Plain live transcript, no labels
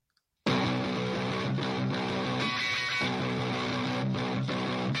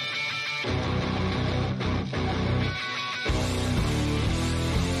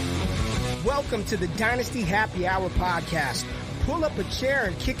Welcome to the Dynasty Happy Hour podcast. Pull up a chair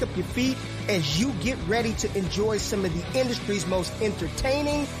and kick up your feet as you get ready to enjoy some of the industry's most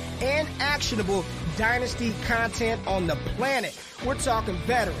entertaining and actionable Dynasty content on the planet. We're talking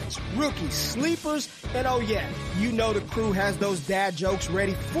veterans, rookies, sleepers, and oh yeah, you know the crew has those dad jokes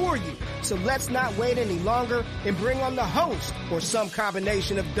ready for you. So let's not wait any longer and bring on the host or some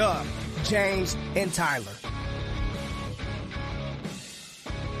combination of Doug, James, and Tyler.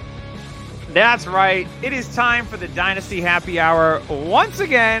 That's right. It is time for the Dynasty Happy Hour once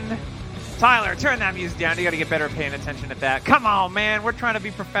again. Tyler, turn that music down. You got to get better at paying attention at that. Come on, man. We're trying to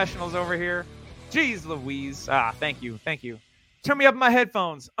be professionals over here. Jeez Louise. Thank you. Turn me up my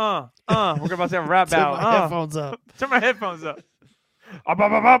headphones. We're about to have a rap battle. Turn my headphones up. Turn my headphones up.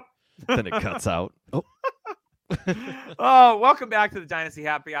 Up. Then it cuts out. Oh. Oh, welcome back to the Dynasty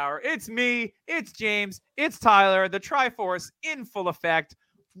Happy Hour. It's me, it's James, it's Tyler, the Triforce in full effect,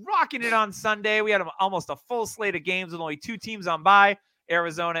 rocking it on Sunday. We had almost a full slate of games with only two teams on bye,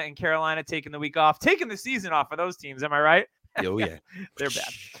 Arizona and Carolina taking the week off, taking the season off for those teams. Am I right? Oh, yeah. They're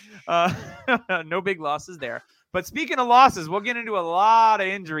bad. No big losses there. But speaking of losses, we'll get into a lot of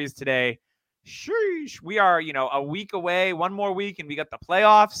injuries today. Sheesh. We are, a week away, one more week, and we got the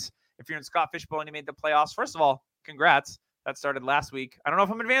playoffs. If you're in Scott Fishbowl and you made the playoffs, first of all, congrats. That started last week. I don't know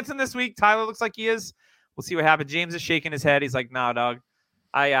if I'm advancing this week. Tyler looks like he is. We'll see what happens. James is shaking his head. He's like, nah, dog.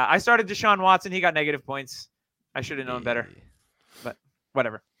 I started Deshaun Watson. He got negative points. I should have known better. But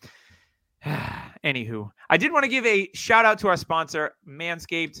whatever. Anywho, I did want to give a shout out to our sponsor,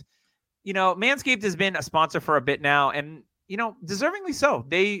 Manscaped. Manscaped has been a sponsor for a bit now, and, deservingly so.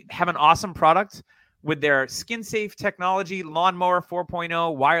 They have an awesome product with their skin-safe technology, Lawnmower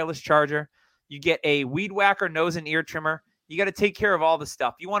 4.0 wireless charger. You get a weed whacker nose and ear trimmer. You got to take care of all the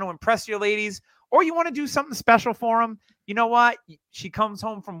stuff. You want to impress your ladies, or you want to do something special for them. You know what? She comes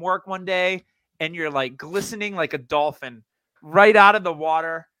home from work one day, and you're like glistening like a dolphin right out of the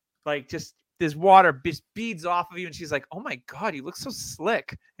water. Like just this water just beads off of you. And she's like, oh my God, you look so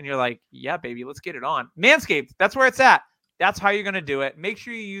slick. And you're like, yeah, baby, let's get it on. Manscaped, that's where it's at. That's how you're going to do it. Make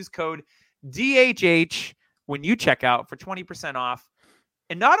sure you use code DHH when you check out for 20% off.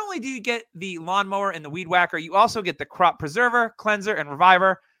 And not only do you get the lawnmower and the weed whacker, you also get the crop preserver, cleanser, and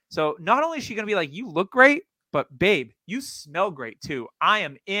reviver. So not only is she going to be like, you look great, but babe, you smell great too. I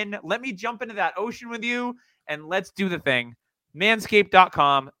am in. Let me jump into that ocean with you and let's do the thing.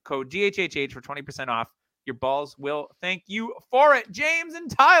 Manscaped.com, code DHHH for 20% off. Your balls will thank you for it. James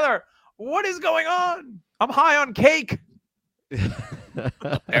and Tyler, what is going on? I'm high on cake.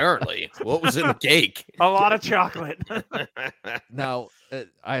 Apparently. What was in the cake? A lot of chocolate. Now,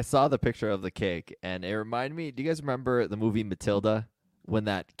 I saw the picture of the cake, and it reminded me, do you guys remember the movie Matilda, when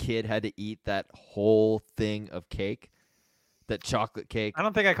that kid had to eat that whole thing of cake, that chocolate cake? I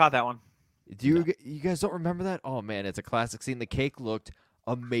don't think I caught that one. You guys don't remember that? Oh, man, it's a classic scene. The cake looked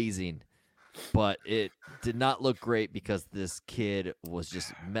amazing, but it did not look great because this kid was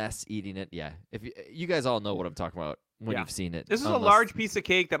just mess eating it. Yeah, if you guys all know what I'm talking about when you've seen it. This is a large piece of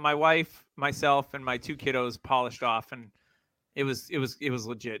cake that my wife, myself, and my two kiddos polished off, and it was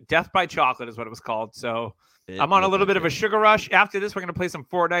legit. Death by chocolate is what it was called. So I'm on a little bit of a sugar rush. After this, we're gonna play some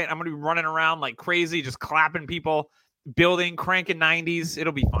Fortnite. I'm gonna be running around like crazy, just clapping people, building, cranking 90s.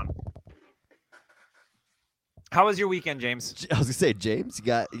 It'll be fun. How was your weekend, James? I was gonna say, James,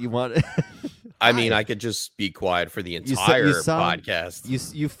 you want? I mean, I could just be quiet for the entire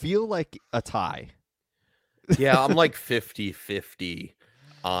podcast. You feel like a tie. Yeah, I'm like 50-50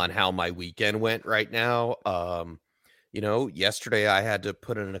 on how my weekend went right now. Yesterday I had to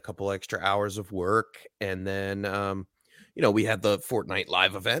put in a couple extra hours of work, and then we had the Fortnite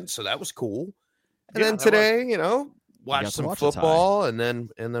live event, so that was cool. And then today, watched some football, and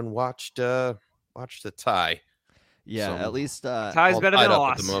then watched the tie. Yeah, so, at least tie's better than a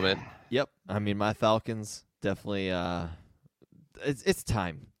loss at the moment. Yep, I mean my Falcons definitely. It's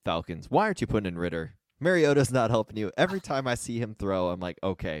time, Falcons. Why aren't you putting in Ritter? Mariota's not helping you. Every time I see him throw, I'm like,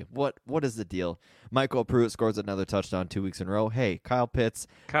 okay, what is the deal? Michael Pruitt scores another touchdown 2 weeks in a row. Hey, Kyle Pitts,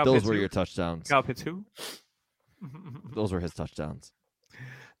 those were your touchdowns. Kyle Pitts who? Those were his touchdowns.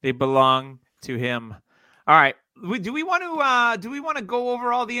 They belong to him. All right. Do we want to go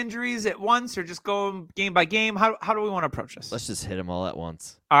over all the injuries at once, or just go game by game? How do we want to approach this? Let's just hit them all at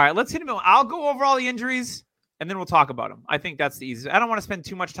once. All right, let's hit them. I'll go over all the injuries, and then we'll talk about them. I think that's the easiest. I don't want to spend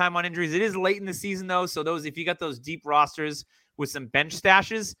too much time on injuries. It is late in the season, though, so if you got those deep rosters with some bench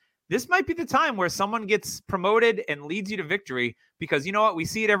stashes, this might be the time where someone gets promoted and leads you to victory, because you know what? We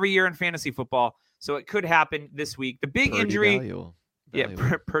see it every year in fantasy football, so it could happen this week. The big injury. Valuable. Yeah,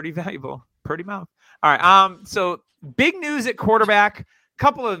 pretty valuable. Pretty mouth. All right. So big news at quarterback.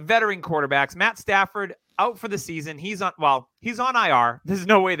 couple of veteran quarterbacks. Matt Stafford out for the season. He's on IR. There's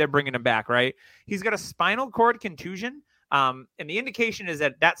no way they're bringing him back, right? He's got a spinal cord contusion. And the indication is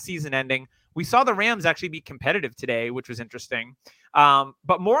that season ending. We saw the Rams actually be competitive today, which was interesting.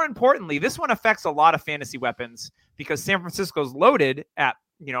 But more importantly, this one affects a lot of fantasy weapons because San Francisco's loaded at,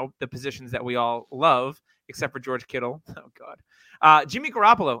 the positions that we all love, except for George Kittle. Oh, God. Jimmy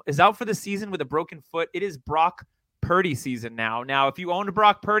Garoppolo is out for the season with a broken foot. It is Brock Purdy season now. Now, if you owned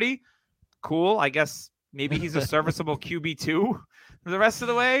Brock Purdy, cool. I guess maybe he's a serviceable QB2 for the rest of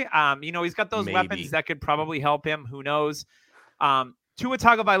the way. He's got those weapons that could probably help him. Who knows? Tua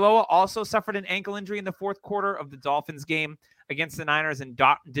Tagovailoa also suffered an ankle injury in the fourth quarter of the Dolphins game against the Niners and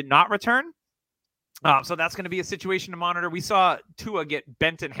did not return. So that's going to be a situation to monitor. We saw Tua get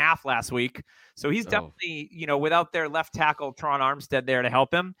bent in half last week. So he's definitely, without their left tackle, Teron Armstead, there to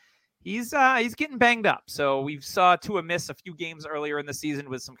help him. He's getting banged up. So we saw Tua miss a few games earlier in the season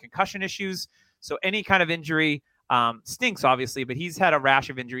with some concussion issues. So any kind of injury stinks, obviously, but he's had a rash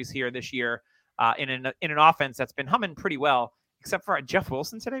of injuries here this year in an offense that's been humming pretty well, except for Jeff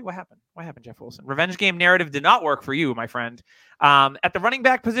Wilson today. What happened? What happened, Jeff Wilson? Revenge game narrative did not work for you, my friend. At the running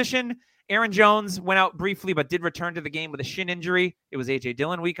back position, Aaron Jones went out briefly, but did return to the game with a shin injury. It was A.J.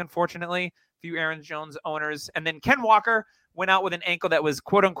 Dillon week, unfortunately. A few Aaron Jones owners. And then Ken Walker went out with an ankle that was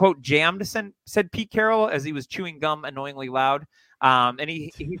quote-unquote jammed, said Pete Carroll, as he was chewing gum annoyingly loud. And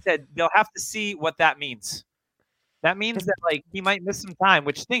he said they'll have to see what that means. That means that he might miss some time,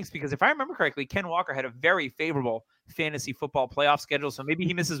 which stinks because if I remember correctly, Ken Walker had a very favorable fantasy football playoff schedule. So maybe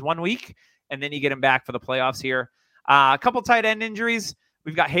he misses 1 week and then you get him back for the playoffs here. A couple tight end injuries.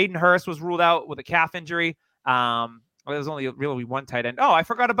 We've got Hayden Hurst was ruled out with a calf injury. There's only really one tight end. Oh, I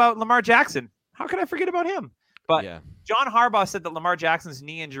forgot about Lamar Jackson. How could I forget about him? But yeah. John Harbaugh said that Lamar Jackson's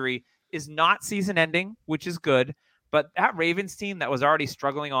knee injury is not season ending, which is good. But that Ravens team that was already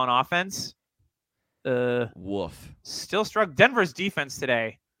struggling on offense, woof. Still struggling. Denver's defense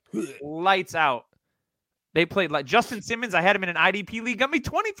today, lights out. They played like Justin Simmons. I had him in an IDP league. Got me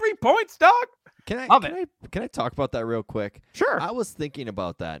 23 points, dog. Can I talk about that real quick? Sure. I was thinking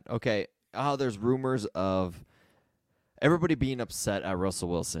about that. Okay, there's rumors of everybody being upset at Russell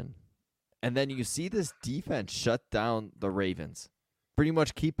Wilson. And then you see this defense shut down the Ravens, pretty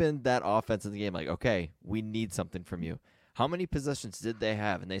much keeping that offense in the game. Like, okay, we need something from you. How many possessions did they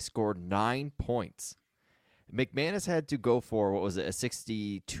have? And they scored 9 points. McManus had to go for, what was it, a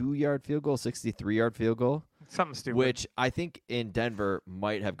 62-yard field goal, 63-yard field goal? Something stupid. Which I think in Denver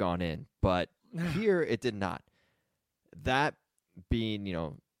might have gone in, but here it did not. That being,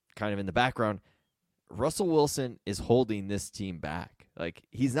 kind of in the background, Russell Wilson is holding this team back. Like,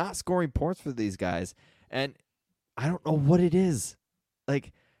 he's not scoring points for these guys, and I don't know what it is.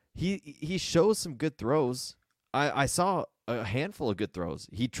 Like, he shows some good throws. I saw a handful of good throws.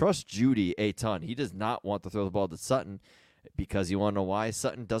 He trusts Judy a ton. He does not want to throw the ball to Sutton because you want to know why?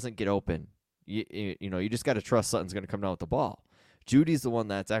 Sutton doesn't get open. You just got to trust Sutton's going to come down with the ball. Judy's the one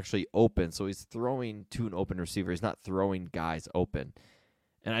that's actually open, so he's throwing to an open receiver. He's not throwing guys open.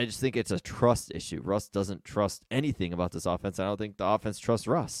 And I just think it's a trust issue. Russ doesn't trust anything about this offense. I don't think the offense trusts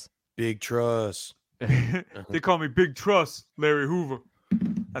Russ. Big trust. They call me Big Trust, Larry Hoover.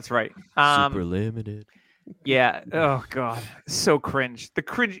 That's right. Super limited. Yeah. Oh, God. So cringe. The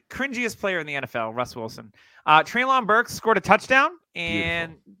cringiest player in the NFL, Russ Wilson. Treylon Burks scored a touchdown,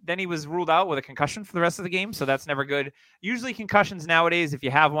 and then he was ruled out with a concussion for the rest of the game, so that's never good. Usually concussions nowadays, if you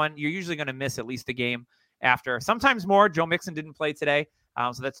have one, you're usually going to miss at least a game after. Sometimes more. Joe Mixon didn't play today,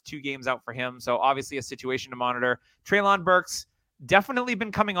 so that's 2 games out for him. So obviously a situation to monitor. Treylon Burks definitely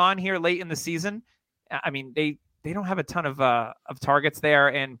been coming on here late in the season. I mean, they don't have a ton of targets there,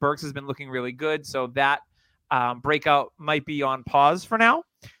 and Burks has been looking really good, so that breakout might be on pause for now.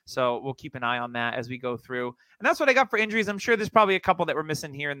 So we'll keep an eye on that as we go through. And that's what I got for injuries. I'm sure there's probably a couple that we're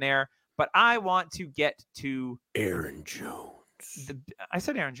missing here and there, but I want to get to Aaron Jones. I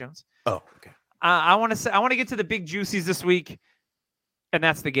said Aaron Jones. Oh, okay. I want to get to the big juicies this week, and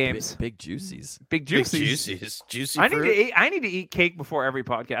that's the games. Big juicies. Big juicies. Juicy. I need to eat cake before every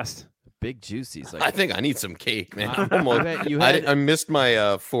podcast. Big juicies. I think I need some cake, man. I missed my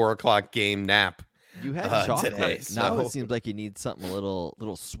 4:00 game nap. You had chocolate. Today, now so. It seems like you need something a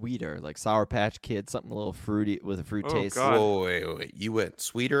little sweeter, like Sour Patch Kids, something a little fruity with a fruit taste. God. Oh, wait. You went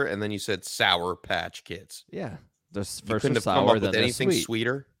sweeter, and then you said Sour Patch Kids. Yeah. First you couldn't they're have sour, come up then with they're anything sweet.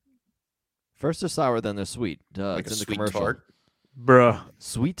 Sweeter? First they're sour, then they're sweet. Duh, Like it's a in the sweet commercial. tart? Bruh.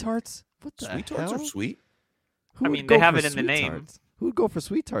 Sweet tarts? What the Sweet hell? tarts are sweet? Who I would mean, they go have for it in the sweet name. tarts? Who would go for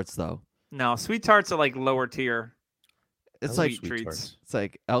sweet tarts though? No, sweet tarts are like lower tier. It's I like love sweet treats. tarts. It's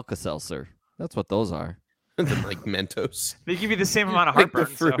like Alka-Seltzer. That's what those are. than like Mentos. They give you the same amount of Like heartburn.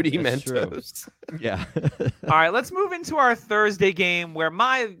 the fruity That's true. Mentos. Yeah. All right, let's move into our Thursday game where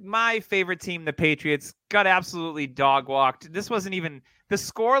my favorite team, the Patriots, got absolutely dog walked. This wasn't even the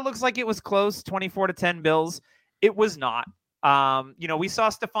score. Looks like it was close, 24-10 Bills. It was not. We saw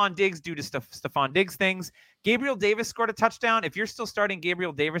Stephon Diggs do to Stephon Diggs things. Gabriel Davis scored a touchdown. If you're still starting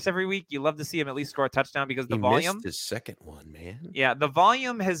Gabriel Davis every week, you love to see him at least score a touchdown because the volume. Missed his second one, man. Yeah, the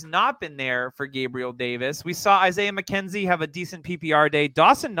volume has not been there for Gabriel Davis. We saw Isaiah McKenzie have a decent PPR day.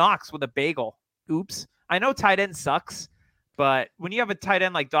 Dawson Knox with a bagel. Oops. I know tight end sucks, but when you have a tight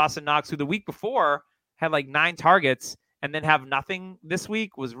end like Dawson Knox, who the week before had like 9 targets and then have nothing this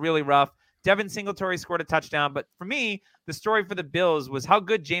week, was really rough. Devin Singletary scored a touchdown. But for me, the story for the Bills was how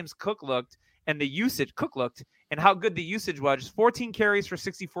good James Cook looked and the usage Cook looked and how good the usage was. 14 carries for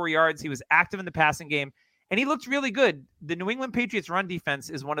 64 yards. He was active in the passing game, and he looked really good. The New England Patriots run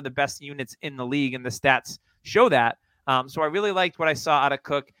defense is one of the best units in the league, and the stats show that. So I really liked what I saw out of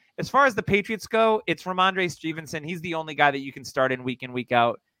Cook. As far as the Patriots go, it's Ramondre Stevenson. He's the only guy that you can start in week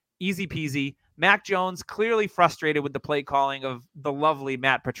out. Easy peasy. Mac Jones, clearly frustrated with the play calling of the lovely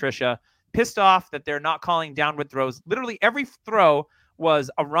Matt Patricia. Pissed off that they're not calling downward throws. Literally every throw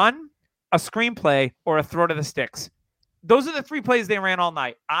was a run, a screenplay, or a throw to the sticks. Those are the 3 plays they ran all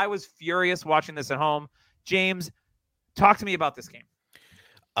night. I was furious watching this at home. James, talk to me about this game.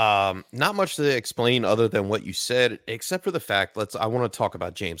 Not much to explain other than what you said, except for the fact I want to talk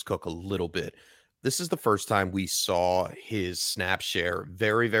about James Cook a little bit. This is the first time we saw his snap share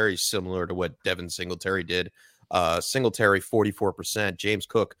very, very similar to what Devin Singletary did. Singletary 44%, James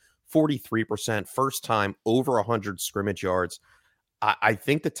Cook 43%, first time over 100 scrimmage yards. I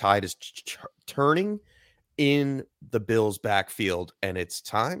think the tide is turning in the Bills' backfield, and it's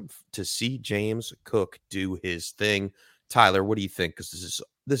time to see James Cook do his thing. Tyler, what do you think? Because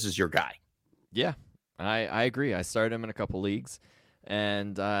this is your guy. Yeah, I agree. I started him in a couple leagues,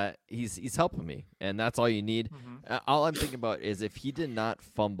 and he's helping me, and that's all you need. Mm-hmm. All I'm thinking about is if he did not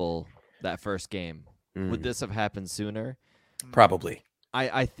fumble that first game, would this have happened sooner? Probably.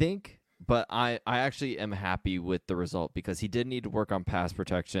 I think, but I actually am happy with the result because he did need to work on pass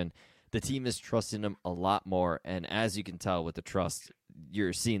protection. The team is trusting him a lot more, and as you can tell with the trust,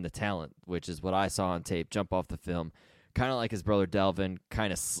 you're seeing the talent, which is what I saw on tape, jump off the film, kind of like his brother Delvin,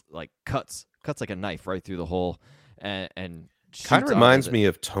 kind of like cuts like a knife right through the hole, and kind of reminds me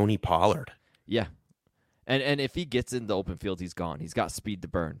of Tony Pollard. Yeah, and if he gets in the open field, he's gone. He's got speed to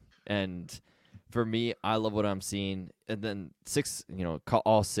burn, and for me, I love what I'm seeing. And then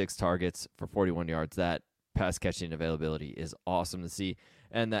all 6 targets for 41 yards. That pass catching availability is awesome to see.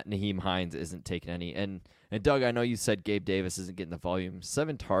 And that Nyheim Hines isn't taking any. And Doug, I know you said Gabe Davis isn't getting the volume.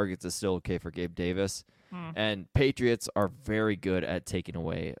 7 targets is still okay for Gabe Davis. And Patriots are very good at taking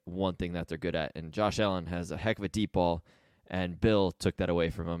away one thing that they're good at. And Josh Allen has a heck of a deep ball, and Bill took that away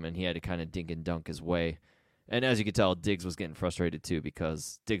from him, and he had to kind of dink and dunk his way. And as you could tell, Diggs was getting frustrated too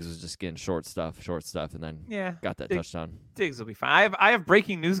because Diggs was just getting short stuff, and then got that touchdown. Diggs will be fine. I have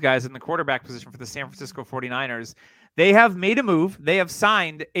breaking news, guys, in the quarterback position for the San Francisco 49ers. They have made a move. They have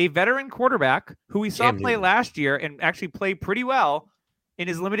signed a veteran quarterback who we saw play last year and actually play pretty well in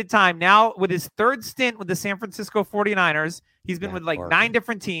his limited time. Now, with his 3rd stint with the San Francisco 49ers, he's been with 9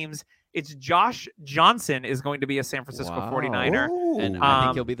 different teams. It's Josh Johnson is going to be a San Francisco 49er. Ooh. And I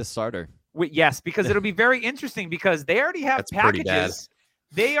think he'll be the starter. Yes, because it'll be very interesting because they already have packages.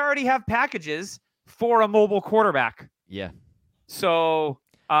 They already have packages for a mobile quarterback. Yeah. So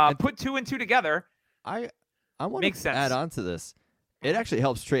put 2 and 2 together. I want to add on to this. It actually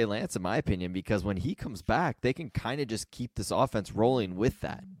helps Trey Lance, in my opinion, because when he comes back, they can kind of just keep this offense rolling with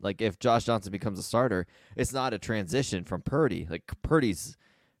that. Like if Josh Johnson becomes a starter, it's not a transition from Purdy. Like Purdy's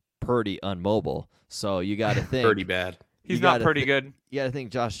pretty unmobile. So you got to think. Pretty bad. He's not pretty good. You got to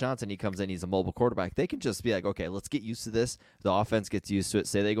think Josh Johnson, he comes in, he's a mobile quarterback. They can just be like, okay, let's get used to this. The offense gets used to it.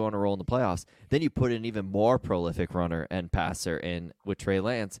 Say they go on a roll in the playoffs. Then you put an even more prolific runner and passer in with Trey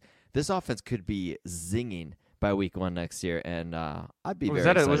Lance. This offense could be zinging by week 1 next year, and I'd be very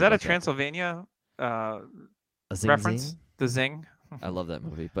excited. Was that a Transylvania reference? Zing? The Zing? I love that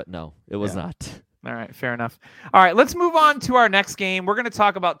movie, but no, it was not. All right, fair enough. All right, let's move on to our next game. We're going to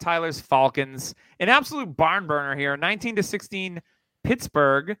talk about Tyler's Falcons. An absolute barn burner here, 19-16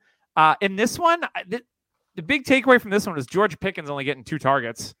 Pittsburgh. In this one, the big takeaway from this one was George Pickens only getting 2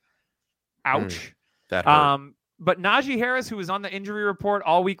 targets. Ouch. That hurt. But Najee Harris, who was on the injury report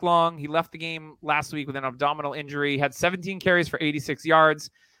all week long, he left the game last week with an abdominal injury, had 17 carries for 86 yards.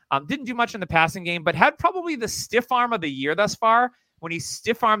 Didn't do much in the passing game, but had probably the stiff arm of the year thus far when he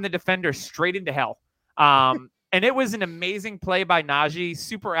stiff-armed the defender straight into hell. And it was an amazing play by Najee,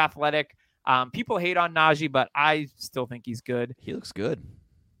 super athletic. People hate on Najee, but I still think he's good. He looks good.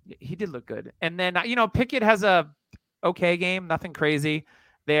 He did look good. And then, Pickett has a okay game, nothing crazy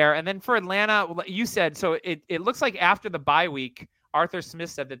there. And then for Atlanta, you said, so it looks like after the bye week, Arthur Smith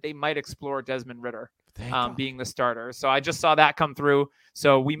said that they might explore Desmond Ridder being the starter. So I just saw that come through.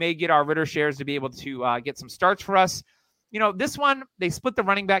 So we may get our Ridder shares to be able to get some starts for us. This one, they split the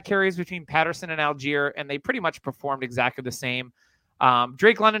running back carries between Patterson and Algier, and they pretty much performed exactly the same.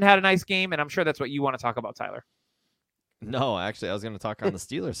 Drake London had a nice game, and I'm sure that's what you want to talk about, Tyler. No, actually, I was going to talk on the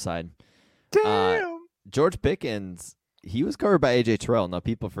Steelers side. Damn. George Pickens, he was covered by A.J. Terrell. Now,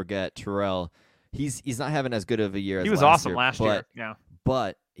 people forget Terrell. He's not having as good of a year as he was last awesome year, last year. Yeah,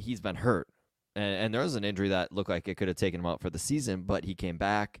 but he's been hurt, and there was an injury that looked like it could have taken him out for the season, but he came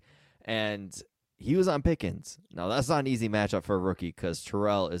back, and he was on Pickens. Now, that's not an easy matchup for a rookie because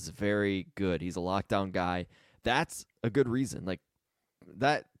Terrell is very good. He's a lockdown guy. That's a good reason. Like,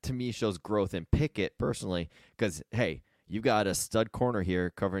 that, to me, shows growth in Pickett, personally, because, hey, you got a stud corner here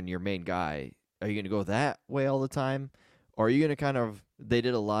covering your main guy. Are you going to go that way all the time? Or are you going to they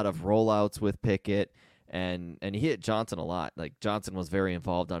did a lot of rollouts with Pickett, and he hit Johnson a lot. Like, Johnson was very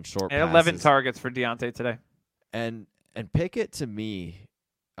involved on short passes. 11 targets for Deontay today. And Pickett, to me,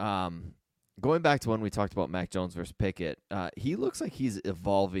 going back to when we talked about Mac Jones versus Pickett, he looks like he's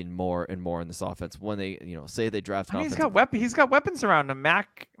evolving more and more in this offense. When they, say they draft an he's got weapons around him.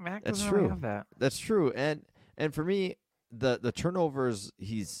 Mac doesn't really have that. That's true. And for me, the turnovers,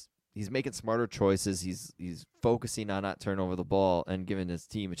 he's making smarter choices. He's focusing on not turning over the ball and giving his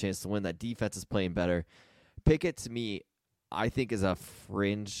team a chance to win. That defense is playing better. Pickett, to me, I think is a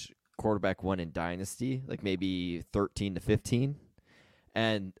fringe quarterback one in Dynasty, like maybe 13 to 15.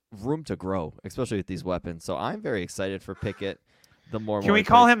 And room to grow, especially with these weapons. So I'm very excited for Pickett. Can we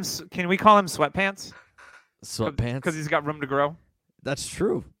call him Sweatpants? Sweatpants? Because he's got room to grow. That's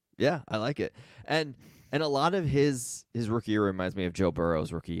true. Yeah, I like it. And a lot of his rookie year reminds me of Joe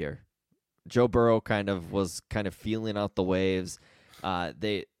Burrow's rookie year. Joe Burrow was feeling out the waves.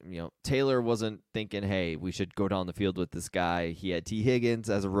 Taylor wasn't thinking, hey, we should go down the field with this guy. He had T. Higgins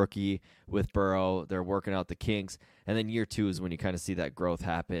as a rookie with Burrow. They're working out the kinks. And then year 2 is when you kind of see that growth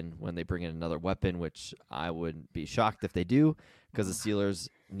happen when they bring in another weapon, which I wouldn't be shocked if they do, because the Steelers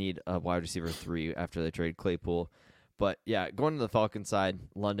need a wide receiver 3 after they trade Claypool. But yeah, going to the Falcons side,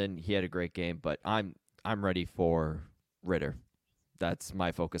 London, he had a great game, but I'm ready for Ridder. That's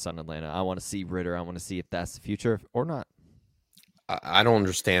my focus on Atlanta. I want to see Ridder. I want to see if that's the future or not. I don't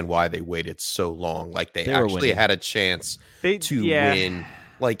understand why they waited so long. Like, they actually had a chance to win.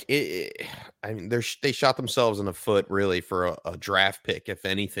 Like, they shot themselves in the foot, really, for a draft pick, if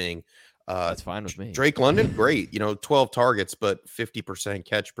anything. That's fine with me. Drake London, great. 12 targets, but 50%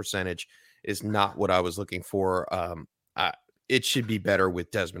 catch percentage is not what I was looking for. It should be better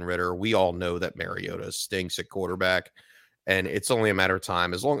with Desmond Ridder. We all know that Mariota stinks at quarterback, and it's only a matter of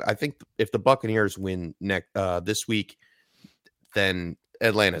time. I think if the Buccaneers win this week, then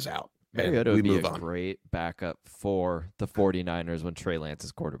Atlanta's out. Mariota would be a great backup for the 49ers when Trey Lance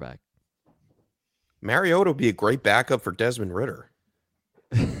is quarterback. Mariota would be a great backup for Desmond Ridder.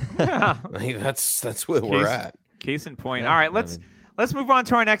 I mean, that's where we're at. Case in point. Yeah, all right, let's move on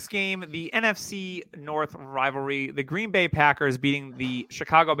to our next game, the NFC North rivalry. The Green Bay Packers beating the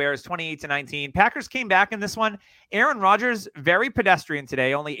Chicago Bears 28-19. Packers came back in this one. Aaron Rodgers, very pedestrian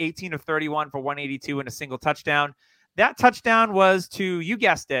today, only 18 of 31 for 182 and a single touchdown. That touchdown was to, you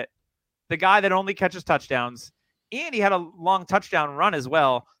guessed it, the guy that only catches touchdowns. And he had a long touchdown run as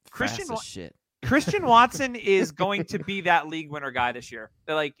well. Christian Watson is going to be that league winner guy this year.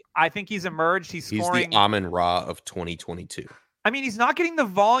 I think he's emerged. He's scoring. He's the Amon-Ra of 2022. I mean, he's not getting the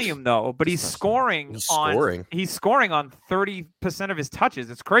volume though, but he's scoring. He's scoring on 30% of his touches.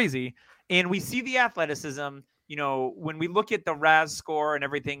 It's crazy. And we see the athleticism, when we look at the Raz score and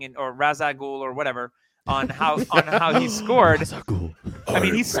everything, or Razagul or whatever, on how he scored. I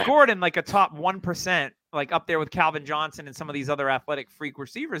mean, he scored in like a top 1%, like up there with Calvin Johnson and some of these other athletic freak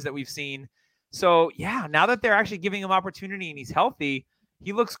receivers that we've seen. So yeah, now that they're actually giving him opportunity and he's healthy,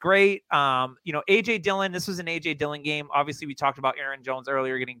 he looks great. AJ Dillon, this was an AJ Dillon game. Obviously, we talked about Aaron Jones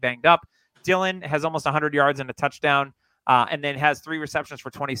earlier getting banged up. Dillon has almost 100 yards and a touchdown, and then has 3 receptions for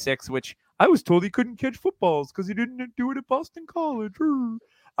 26, which I was told he couldn't catch footballs because he didn't do it at Boston College.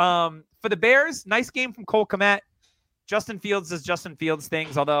 For the Bears, nice game from Cole Kmet. Justin Fields does Justin Fields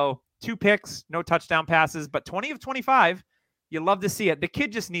things, although 2 picks, no touchdown passes, but 20 of 25. You love to see it. The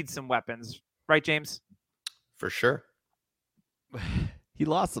kid just needs some weapons. Right, James? For sure. He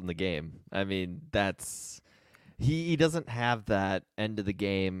lost them the game. I mean, he doesn't have that end of the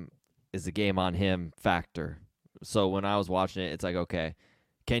game is the game on him factor. So when I was watching it, it's like, okay,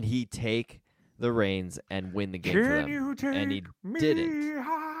 Can he take the reins and win the game for them? And he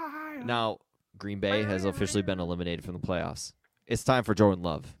didn't. Now, Green Bay has officially been eliminated from the playoffs. It's time for Jordan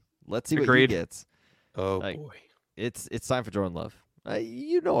Love. Let's see what he gets. Oh, boy. It's time for Jordan Love.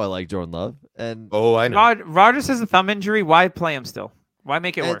 You know I like Jordan Love. And I know. Rodgers has a thumb injury. Why play him still? Why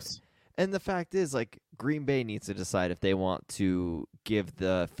make it worse? And the fact is, Green Bay needs to decide if they want to give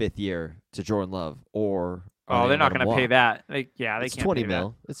the 5th year to Jordan Love or they're not going to pay that. They can't. It's $20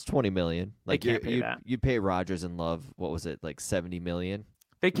 million. It's $20 million. They can't pay that. You pay Rodgers and Love. What was it? $70 million.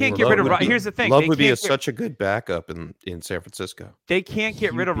 They can't get rid of. Here's the thing. Love would be such a good backup in San Francisco. They can't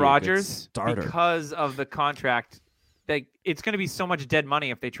get rid of Rodgers because of the contract. It's going to be so much dead money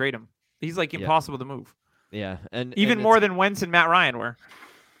if they trade him. He's impossible to move. Yeah, and even more than Wentz and Matt Ryan were.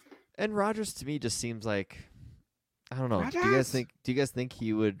 And Rodgers to me just seems like, I don't know. Rodgers? Do you guys think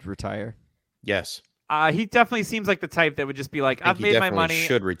he would retire? Yes. He definitely seems like the type that would just be like, I've made my money.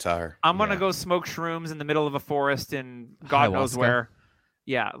 Should retire. I'm gonna go smoke shrooms in the middle of a forest in God knows where.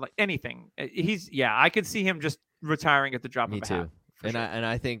 Yeah, like anything. I could see him just retiring at the drop of a hat. Me too. And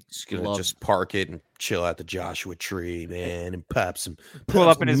I think he's gonna just park it and chill out the Joshua Tree, man, and pull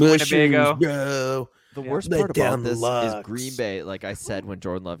up in his Winnebago. Bro. The worst part about this is Green Bay, like I said when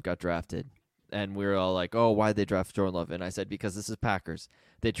Jordan Love got drafted, and we were all like, oh, why'd they draft Jordan Love? And I said, because this is Packers.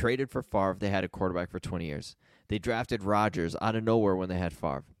 They traded for Favre. They had a quarterback for 20 years. They drafted Rodgers out of nowhere when they had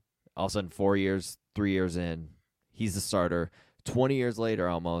Favre. All of a sudden, 4 years, 3 years in, he's the starter. 20 years later,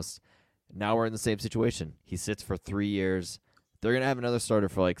 almost, now we're in the same situation. He sits for 3 years. They're going to have another starter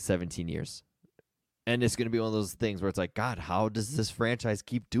for 17 years. And it's going to be one of those things where it's like, God, how does this franchise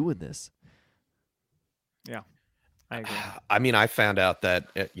keep doing this? Yeah, I agree. I mean, I found out that,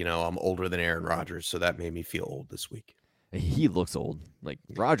 I'm older than Aaron Rodgers, so that made me feel old this week. He looks old.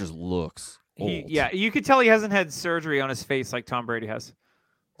 Rodgers looks old. You could tell he hasn't had surgery on his face like Tom Brady has.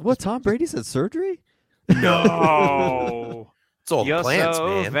 What, Tom Brady's had surgery? No. It's all You're plants, so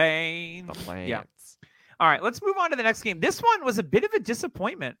man. Vain. The plants. Yeah. All right, let's move on to the next game. This one was a bit of a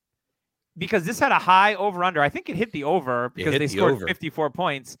disappointment because this had a high over-under. I think it hit the over because they scored 54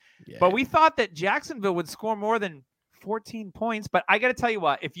 points. Yeah. But we thought that Jacksonville would score more than 14 points. But I got to tell you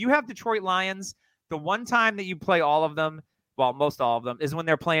what, if you have Detroit Lions, the one time that you play all of them, well, most all of them, is when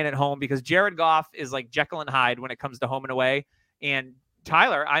they're playing at home because Jared Goff is like Jekyll and Hyde when it comes to home and away. And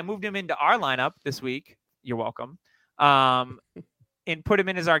Tyler, I moved him into our lineup this week. You're welcome. And put him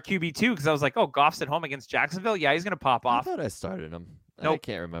in as our QB2 because I was like, oh, Goff's at home against Jacksonville. Yeah, he's going to pop off. I thought I started him. Nope. I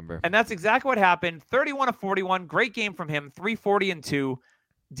can't remember. And that's exactly what happened. 31-41. Great game from him. 340-2.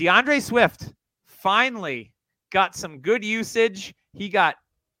 DeAndre Swift finally got some good usage. He got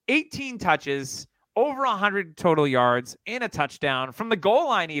 18 touches, over 100 total yards, and a touchdown. From the goal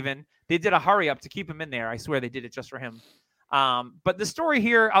line even, they did a hurry up to keep him in there. I swear they did it just for him. But the story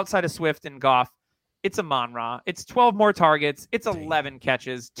here outside of Swift and Goff, it's Amon-Ra. It's 12 more targets. It's 11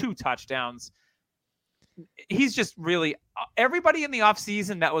 catches, 2 touchdowns. He's just really everybody in the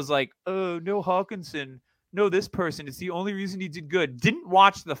offseason that was like, oh, no Hawkinson, no this person. It's the only reason he did good. Didn't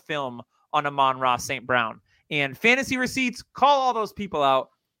watch the film on Amon-Ra St. Brown. And fantasy receipts, call all those people out,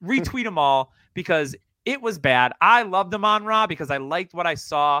 retweet them all because it was bad. I loved Amon-Ra because I liked what I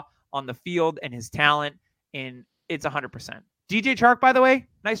saw on the field and his talent, and it's 100%. DJ Chark, by the way,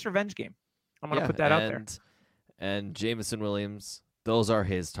 nice revenge game. I'm going to put that out there. And Jameson Williams, those are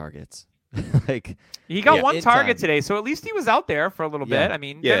his targets. He got one target today, so at least he was out there for a little bit. I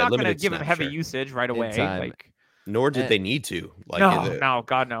mean, they're not going to give him heavy usage right away. Nor did they need to. No,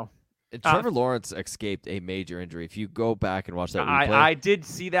 God, no. Trevor Lawrence escaped a major injury. If you go back and watch that replay, I did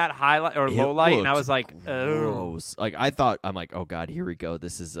see that highlight or low light, and I was like, oh. I'm like, oh God, here we go.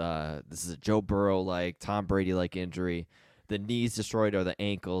 This is a Joe Burrow Tom Brady Mm-hmm. injury. The knees destroyed or the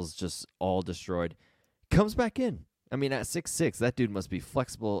ankles just all destroyed. Comes back in. I mean, at 6'6", that dude must be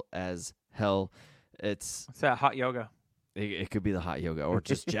flexible as hell. It's that hot yoga. It could be the hot yoga or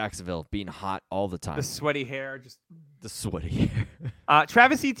just Jacksonville being hot all the time. The sweaty hair. Just the sweaty hair.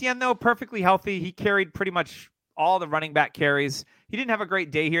 Travis Etienne, though, perfectly healthy. He carried pretty much all the running back carries. He didn't have a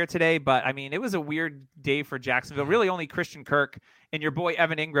great day here today, but, I mean, it was a weird day for Jacksonville. Really only Christian Kirk and your boy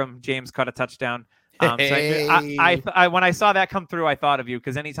Evan Ingram, James, caught a touchdown. So I when I saw that come through, I thought of you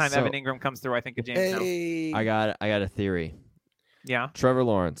because anytime Evan Ingram comes through, I think of James. I got a theory. Yeah. Trevor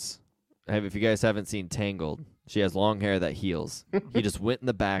Lawrence. If you guys haven't seen Tangled, she has long hair that heals. He just went in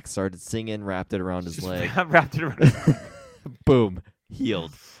the back, started singing, wrapped it around his leg. Wrapped it around. Boom.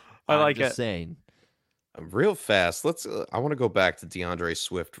 Healed. I like it. I'm just saying. Real fast. I want to go back to DeAndre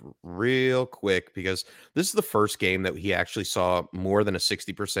Swift real quick because this is the first game that he actually saw more than a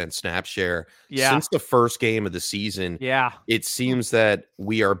 60% snap share since the first game of the season. Yeah. It seems that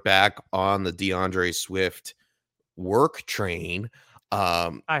we are back on the DeAndre Swift work train.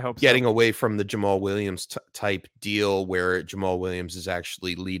 I hope getting away from the Jamal Williams type deal where Jamal Williams is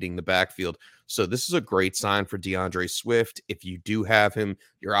actually leading the backfield. So this is a great sign for DeAndre Swift. If you do have him,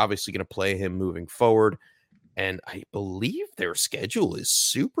 you're obviously going to play him moving forward. And I believe their schedule is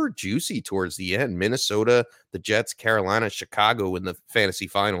super juicy towards the end. Minnesota, the Jets, Carolina, Chicago in the fantasy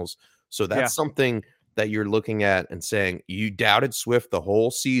finals. So that's something that you're looking at and saying you doubted Swift the whole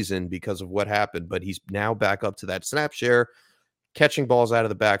season because of what happened, but he's now back up to that snap share, catching balls out of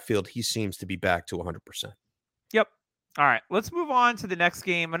the backfield. He seems to be back to 100%. Yep. All right, let's move on to the next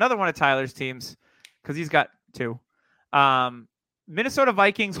game. Another one of Tyler's teams, because he's got two. Minnesota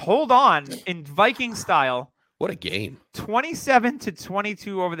Vikings hold on in Viking style. What a game.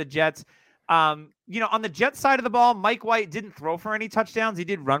 27-22 over the Jets. On the Jets side of the ball, Mike White didn't throw for any touchdowns. He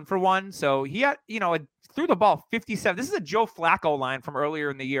did run for one. So he had, threw the ball 57. This is a Joe Flacco line from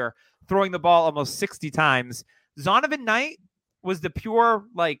earlier in the year, throwing the ball almost 60 times. Zonovan Knight was the pure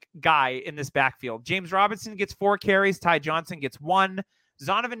guy in this backfield. James Robinson gets 4 carries. Ty Johnson gets 1.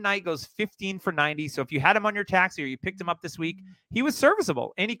 Zonovan Knight goes 15 for 90. So if you had him on your taxi or you picked him up this week, he was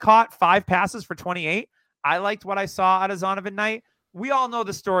serviceable. And he caught 5 passes for 28. I liked what I saw out of Zonovan Knight. We all know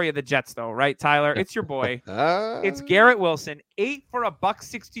the story of the Jets, though, right, Tyler? It's your boy. It's Garrett Wilson, 8 for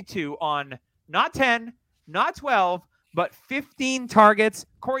 $162 on not 10, not 12, but 15 targets.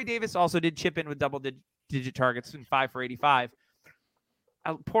 Corey Davis also did chip in with double-digit targets and 5 for 85.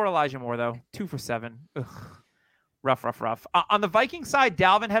 Poor Elijah Moore, though, 2 for 7. Ugh. Rough. On the Viking side,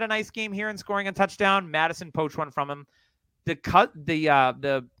 Dalvin had a nice game here in scoring a touchdown. Madison poached one from him.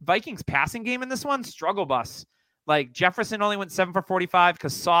 The Vikings passing game in this one, struggle bus. Jefferson only went 7 for 45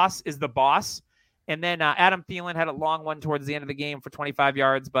 because Sauce is the boss. And then Adam Thielen had a long one towards the end of the game for 25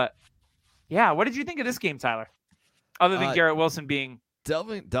 yards. But, yeah, what did you think of this game, Tyler? Other than Garrett Wilson being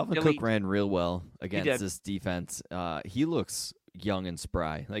Delvin Cook ran real well against this defense. He looks young and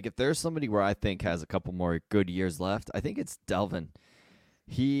spry. If there's somebody where I think has a couple more good years left, I think it's Delvin.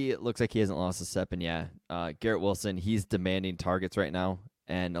 He looks like he hasn't lost a step. And Garrett Wilson, he's demanding targets right now.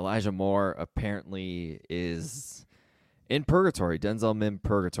 And Elijah Moore apparently is in purgatory, Denzel Mims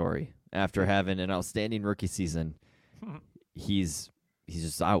purgatory, after having an outstanding rookie season. He's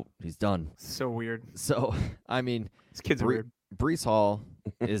just out. He's done. So weird. So, I mean, these kids are weird. Breece Hall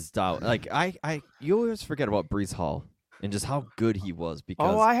is out. You always forget about Breece Hall and just how good he was.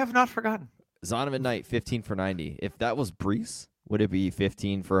 Because I have not forgotten. Zonovan Knight, 15 for 90. If that was Breece, would it be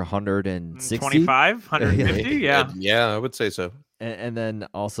 15 for 160? 25, 150? Yeah. Yeah, I would say so. And then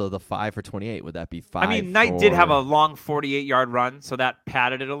also the 5 for 28. Would that be 5? I mean, Knight did have a long 48-yard run, so that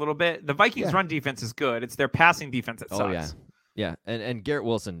padded it a little bit. The Vikings' run defense is good. It's their passing defense that sucks. Oh, yeah. And Garrett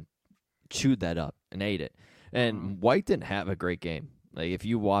Wilson chewed that up and ate it. And White didn't have a great game. If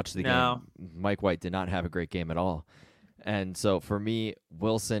you watch the game, Mike White did not have a great game at all. And so for me,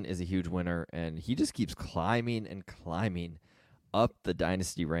 Wilson is a huge winner, and he just keeps climbing and climbing up the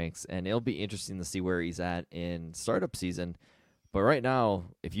dynasty ranks. And it'll be interesting to see where he's at in startup season. But right now,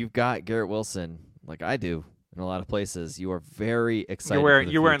 if you've got Garrett Wilson, like I do in a lot of places, you are very excited.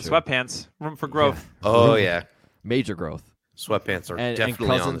 You're wearing sweatpants. Room for growth. Yeah. Oh, yeah. Major growth. Sweatpants are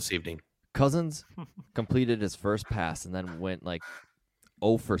definitely on this evening. Cousins completed his first pass and then went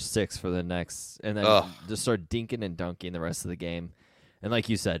 0 for 6 for the next, and then just started dinking and dunking the rest of the game. And like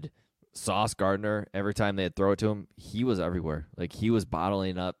you said, Sauce Gardner, every time they'd throw it to him, he was everywhere. He was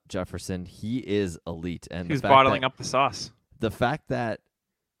bottling up Jefferson. He is elite. And he was bottling up the sauce. The fact that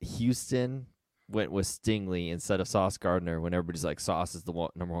Houston went with Stingley instead of Sauce Gardner when everybody's like Sauce is the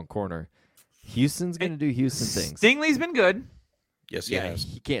number 1 corner, Houston's going to do Houston things. Stingley's been good. Yes, he has.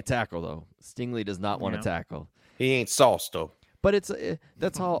 He can't tackle, though. Stingley does not want to tackle. He ain't Sauce, though. But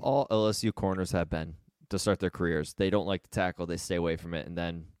that's how all LSU corners have been to start their careers. They don't like to tackle. They stay away from it, and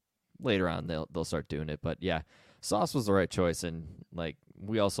then later on they'll start doing it. But yeah, Sauce was the right choice, and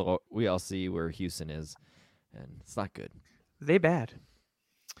we all see where Houston is, and it's not good. They bad.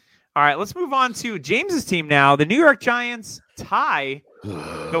 All right, let's move on to James's team now. The New York Giants tie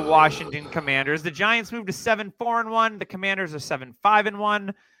the Washington Commanders. The Giants moved to 7-4-1. The Commanders are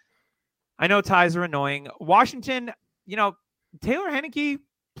 7-5-1. I know ties are annoying. Washington, Taylor Heinicke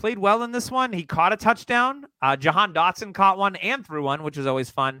played well in this one. He caught a touchdown. Jahan Dotson caught one and threw one, which is always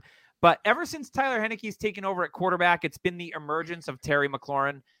fun. But ever since Tyler Heinicke's taken over at quarterback, it's been the emergence of Terry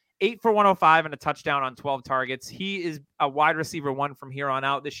McLaurin. 8 for 105 and a touchdown on 12 targets. He is a wide receiver 1 from here on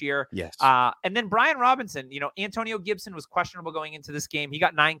out this year. Yes. And then Brian Robinson, Antonio Gibson was questionable going into this game. He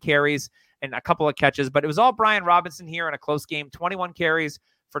got 9 carries and a couple of catches, but it was all Brian Robinson here in a close game, 21 carries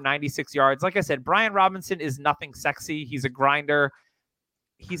for 96 yards. Like I said, Brian Robinson is nothing sexy. He's a grinder.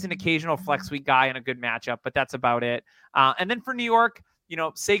 He's an occasional flex week guy in a good matchup, but that's about it. And then for New York,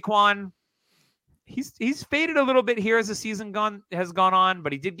 Saquon, he's faded a little bit here as the season has gone on,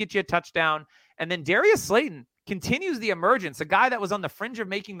 but he did get you a touchdown. And then Darius Slayton continues the emergence, a guy that was on the fringe of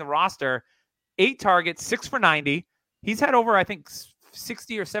making the roster, 8 targets, 6 for 90. He's had over, I think,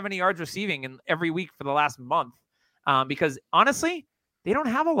 60 or 70 yards receiving in every week for the last month. Because honestly, they don't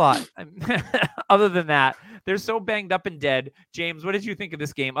have a lot. Other than that, they're so banged up and dead. James, what did you think of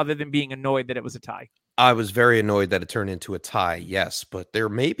this game other than being annoyed that it was a tie? I was very annoyed that it turned into a tie, yes, but there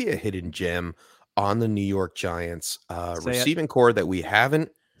may be a hidden gem on the New York Giants receiving core that we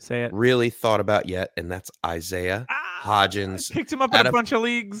haven't really thought about yet, and that's Isaiah Hodgins. I picked him up in a bunch of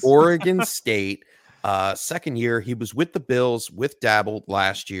leagues. Oregon State. Second year, he was with the Bills with Dabble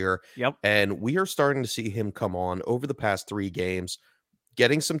last year. Yep. And we are starting to see him come on over the past 3 games,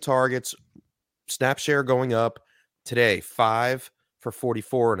 getting some targets, snap share going up. Today, 5 for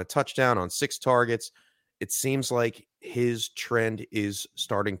 44 and a touchdown on 6 targets. It seems like his trend is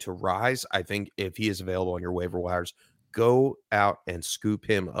starting to rise. I think if he is available on your waiver wires, go out and scoop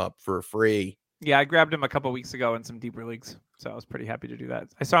him up for free. Yeah, I grabbed him a couple weeks ago in some deeper leagues, so I was pretty happy to do that.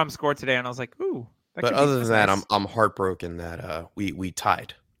 I saw him score today, and I was like, ooh. But other than that, I'm heartbroken that we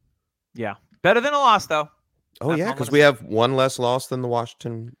tied. Yeah. Better than a loss, though. Oh, yeah, because we have 1 less loss than the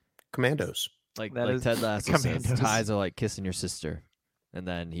Washington Commandos. Like Ted Lasso says, ties are like kissing your sister. And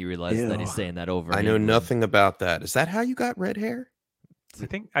then he realized that he's saying that over. I know nothing about that. Is that how you got red hair?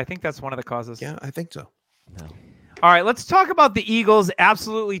 I think that's one of the causes. Yeah, I think so. No. All right, let's talk about the Eagles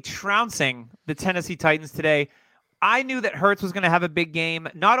absolutely trouncing the Tennessee Titans today. I knew that Hurts was going to have a big game.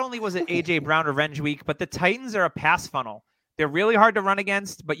 Not only was it A.J. Brown revenge week, but the Titans are a pass funnel. They're really hard to run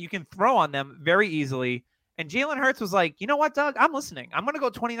against, but you can throw on them very easily. And Jalen Hurts was like, you know what, Doug? I'm listening. I'm going to go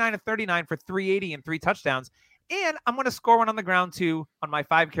 29 to 39 for 380 and 3 touchdowns. And I'm going to score one on the ground, too, on my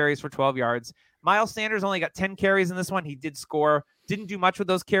 5 carries for 12 yards. Miles Sanders only got 10 carries in this one. He did score. Didn't do much with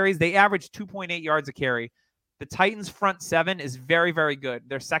those carries. They averaged 2.8 yards a carry. The Titans' front 7 is very, very good.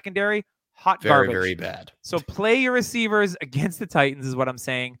 Their secondary, hot garbage. Very, very bad. So play your receivers against the Titans is what I'm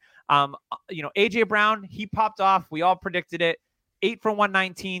saying. A.J. Brown, he popped off. We all predicted it. 8 for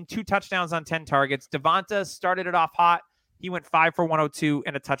 119, 2 touchdowns on 10 targets. Devonta started it off hot. He went 5 for 102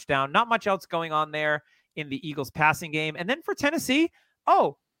 and a touchdown. Not much else going on there in the Eagles passing game. And then for Tennessee,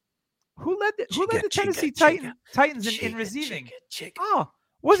 who led the Tennessee Titans in receiving?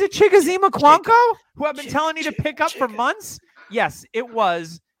 Was it Chigoziem Okonkwo, who I've been telling you to pick up for months? Yes, it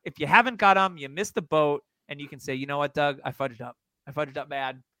was. If you haven't got him, you missed the boat, and you can say, you know what, Doug? I fudged up. I fudged up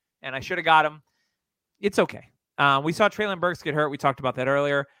bad, and I should have got him. It's okay. We saw Treylon Burks get hurt. We talked about that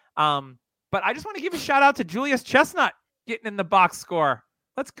earlier. But I just want to give a shout out to Julius Chestnut getting in the box score.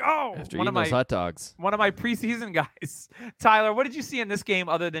 Let's go. After eating those hot dogs. One of my preseason guys. Tyler, what did you see in this game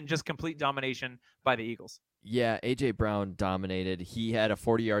other than just complete domination by the Eagles? Yeah, A.J. Brown dominated. He had a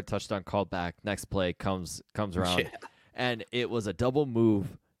 40-yard touchdown called back. Next play comes around. Yeah. And it was a double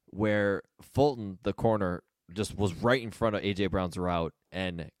move where Fulton, the corner, just was right in front of A.J. Brown's route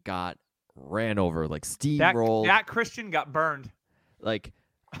and ran over, like steamrolled. That Christian got burned. Like,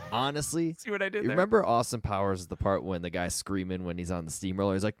 honestly, see what I did there? Remember Austin Powers, the part when the guy's screaming when he's on the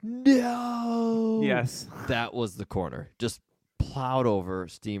steamroller? He's like, no. Yes. That was the corner. Just plowed over,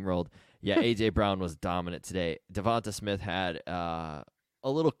 steamrolled. Yeah, A.J. Brown was dominant today. Devonta Smith had a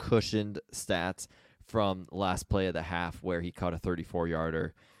little cushioned stats from last play of the half where he caught a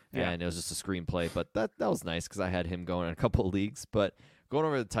 34-yarder, and it was just a screenplay. But that was nice because I had him going in a couple of leagues. But going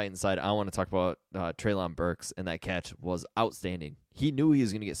over to the Titans side, I want to talk about Treylon Burks, and that catch was outstanding. He knew he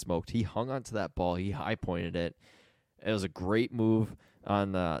was going to get smoked. He hung onto that ball. He high-pointed it. It was a great move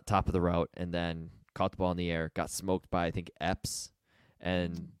on the top of the route, and then caught the ball in the air, got smoked by, I think, Epps,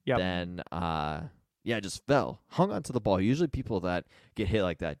 and then just fell. Hung onto the ball. Usually people that get hit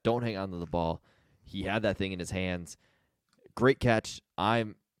like that don't hang onto the ball. He had that thing in his hands. Great catch.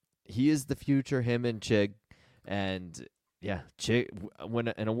 He is the future, him and Chig. And yeah, Chig, when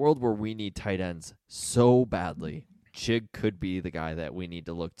in a world where we need tight ends so badly, Chig could be the guy that we need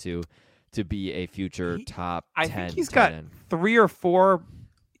to look to be a future top 10 I think he's got end. 3 or 4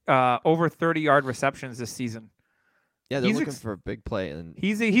 over 30-yard receptions this season. Yeah, they're looking for a big play, and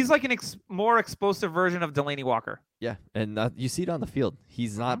he's like an more explosive version of Delaney Walker. Yeah, and you see it on the field.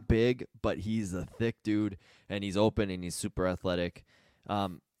 He's not big, but he's a thick dude, and he's open, and he's super athletic.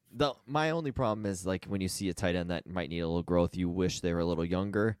 My only problem is like when you see a tight end that might need a little growth, you wish they were a little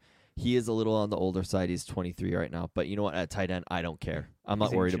younger. He is a little on the older side. He's 23 right now. But you know what? At tight end, I don't care. I'm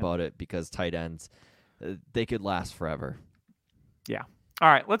not worried about it because tight ends, they could last forever. Yeah. All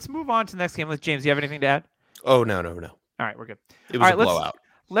right. Let's move on to the next game. James, do you have anything to add? Oh, no. All right. We're good. It was a blowout.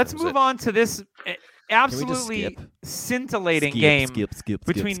 Let's move on to this absolutely scintillating game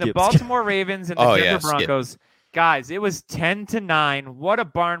between the Baltimore Ravens and the Denver Broncos. Guys, it was 10-9. What a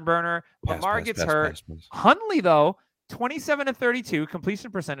barn burner. Lamar gets hurt. Hundley, though, 27-32.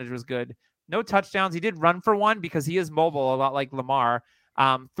 Completion percentage was good. No touchdowns. He did run for one because he is mobile, a lot like Lamar.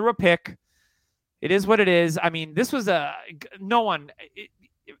 Threw a pick. It is what it is. I mean, this was no one.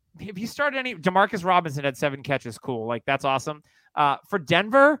 If you started Demarcus Robinson had 7 catches. Cool. Like, that's awesome. For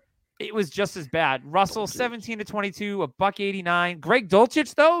Denver, it was just as bad. Russell, 17-22, $189. Greg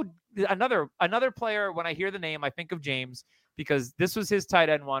Dulcich, though, another player, when I hear the name, I think of James because this was his tight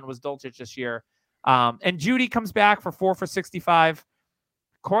end one, was Dulcich this year. And Judy comes back for 4 for 65.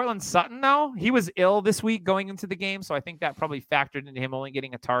 Cortland Sutton, though, he was ill this week going into the game, so I think that probably factored into him only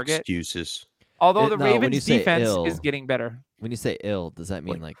getting a target. Excuses. Although the Ravens' defense is getting better. When you say ill, does that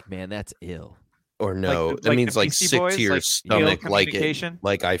mean like, man, that's ill? Or no, it means like sick to your stomach,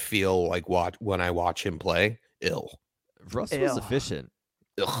 like I feel like when I watch him play, ill. Russ was efficient.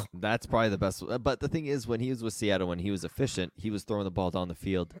 Ugh. That's probably the best. But the thing is, when he was with Seattle, when he was efficient, he was throwing the ball down the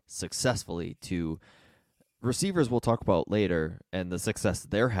field successfully to receivers we'll talk about later and the success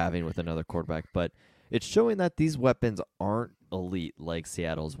they're having with another quarterback. But it's showing that these weapons aren't elite like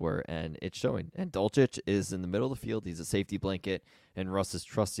Seattle's were, and it's showing. And Dulcich is in the middle of the field. He's a safety blanket, and Russ is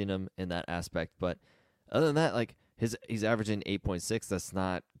trusting him in that aspect. But other than that, like he's averaging 8.6. That's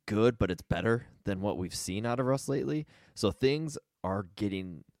not good, but it's better than what we've seen out of Russ lately. So things are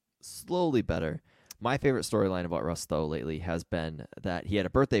getting slowly better. My favorite storyline about Russ, though, lately has been that he had a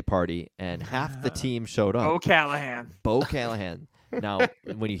birthday party and half the team showed up. Bo Callahan. Now,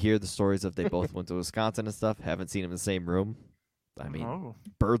 when you hear the stories of they both went to Wisconsin and stuff, haven't seen him in the same room. I mean,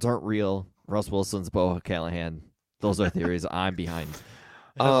 birds aren't real. Russ Wilson's Bo Callahan. Those are theories I'm behind.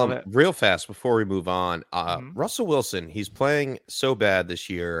 Real fast before we move on, Russell Wilson, he's playing so bad this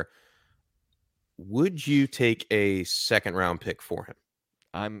year. Would you take a second-round pick for him?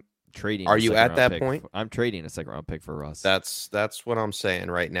 I'm trading. Are you at that point? I'm trading a second-round pick for Russ. That's what I'm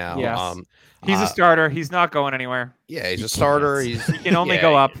saying right now. Yes. He's a starter. He's not going anywhere. Yeah, he's a starter. He can only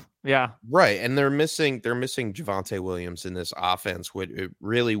go up. Yeah. Right. And they're missing Javonte Williams in this offense. It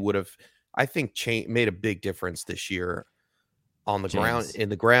really would have, I think, made a big difference this year on the ground, in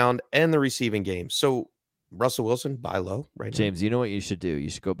the ground, and the receiving game. So Russell Wilson, buy low right James, now. You know what you should do? You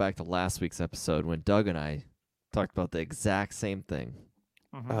should go back to last week's episode when Doug and I talked about the exact same thing.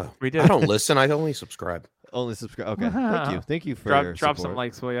 We did. I don't listen. I only subscribe. Only subscribe. Okay. Thank you. Thank you for your drop support. some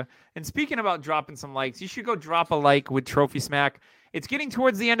likes, will you? And speaking about dropping some likes, you should go drop a like with Trophy Smack. It's getting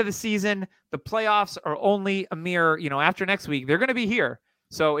towards the end of the season. The playoffs are only a mere, after next week, they're going to be here.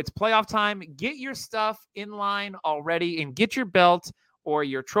 So it's playoff time. Get your stuff in line already and get your belt or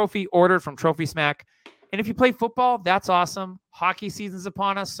your trophy ordered from Trophy Smack. And if you play football, that's awesome. Hockey season's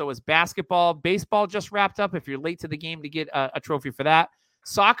upon us. So is basketball. Baseball just wrapped up. If you're late to the game to get a trophy for that.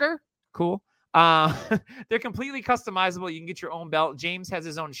 Soccer, cool. They're completely customizable. You can get your own belt. James has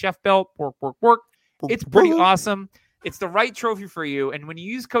his own chef belt. Work. It's pretty awesome. It's the right trophy for you. And when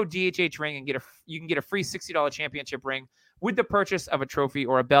you use code DHHRing and you can get a free $60 championship ring with the purchase of a trophy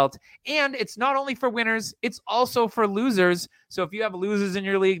or a belt. And it's not only for winners, it's also for losers. So if you have losers in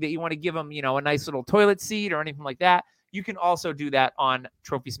your league that you want to give them, a nice little toilet seat or anything like that, you can also do that on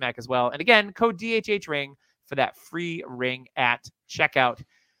Trophy Smack as well. And again, code DHHRing for that free ring at checkout.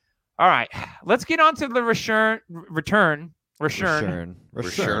 All right, let's get on to the returning. So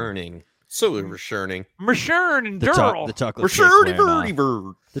returning. Return and Durrell. The chocolate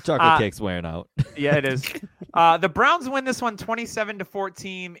cake's wearing out. Yeah, it is. The Browns win this one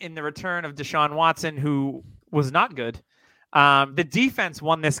 27-14 in the return of Deshaun Watson, who was not good. The defense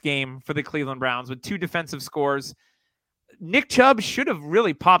won this game for the Cleveland Browns with 2 defensive scores. Nick Chubb should have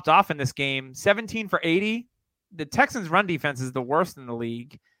really popped off in this game. 17 for 80. The Texans' run defense is the worst in the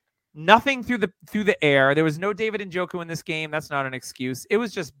league. Nothing through the air. There was no David Njoku in this game. That's not an excuse. It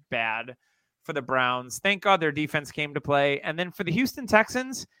was just bad for the Browns. Thank God their defense came to play. And then for the Houston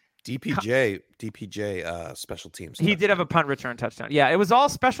Texans, DPJ special teams. He did have a punt return touchdown. Yeah, it was all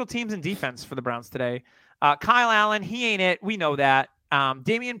special teams and defense for the Browns today. Kyle Allen, he ain't it. We know that.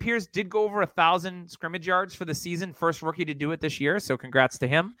 Dameon Pierce did go over 1,000 scrimmage yards for the season. First rookie to do it this year. So congrats to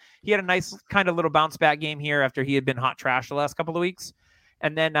him. He had a nice kind of little bounce back game here after he had been hot trash the last couple of weeks.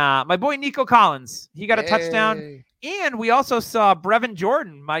 And then my boy Nico Collins, he got a touchdown. And we also saw Brevin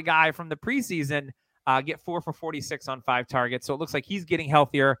Jordan, my guy from the preseason, get 4 for 46 on 5 targets. So it looks like he's getting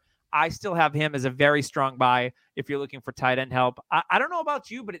healthier. I still have him as a very strong buy if you're looking for tight end help. I don't know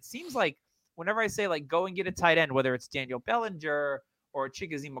about you, but it seems like whenever I say like go and get a tight end, whether it's Daniel Bellinger or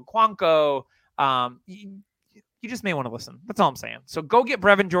Chigozie Mukwanko, you just may want to listen. That's all I'm saying. So go get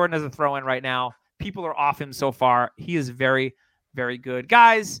Brevin Jordan as a throw-in right now. People are off him so far. He is very, very good.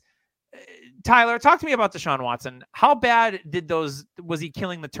 Guys, Tyler, talk to me about Deshaun Watson. How bad was he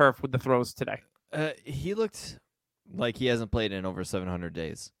killing the turf with the throws today? He looked like he hasn't played in over 700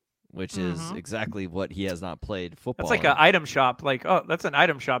 days, which is exactly what he has not played football. That's like an item shop. Like, oh, that's an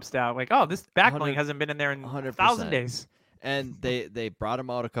item shop stat. Like, oh, this backling hasn't been in there in 1,000 days. And they brought him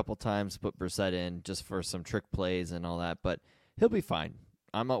out a couple times, put Brissett in just for some trick plays and all that, but he'll be fine.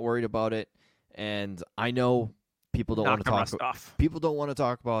 I'm not worried about it. And I know people don't want to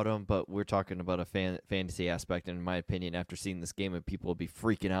talk about him, but we're talking about a fantasy aspect. And in my opinion, after seeing this game, and people will be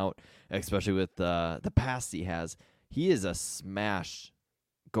freaking out, especially with the pass he has. He is a smash.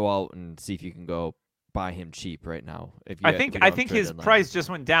 Go out and see if you can go buy him cheap right now. I think his price just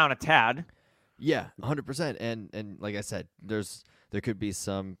went down a tad. Yeah, 100%. And like I said, there could be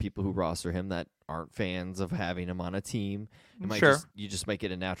some people who roster him that aren't fans of having him on a team. You just might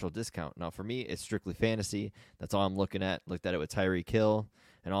get a natural discount. Now, for me, it's strictly fantasy. That's all I'm looking at. Looked at it with Tyreek Hill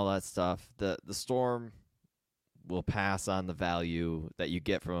and all that stuff. The Storm will pass on the value that you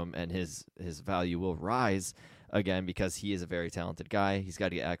get from him, and his value will rise again because he is a very talented guy. He's got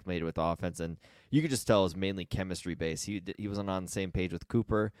to get acclimated with the offense, and you could just tell it's mainly chemistry based. He wasn't on the same page with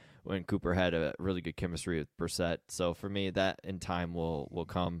Cooper when Cooper had a really good chemistry with Brissett. So for me, that in time will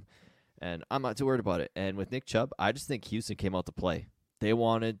come, and I'm not too worried about it. And with Nick Chubb, I just think Houston came out to play. They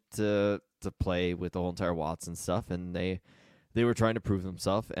wanted to play with the whole entire Watson stuff, and they were trying to prove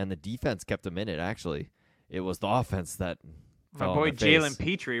themselves, and the defense kept them in it. Actually, it was the offense that. My boy Jalen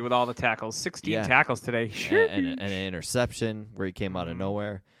Petrie with all the tackles, 16 tackles today. And an interception where he came out of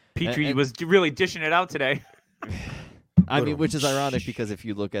nowhere. Petrie was really dishing it out today. I mean, which is ironic because if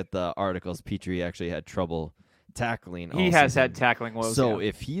you look at the articles, Petrie actually had trouble tackling. He has had tackling woes. So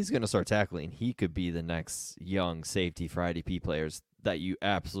if he's going to start tackling, he could be the next young safety for IDP players that you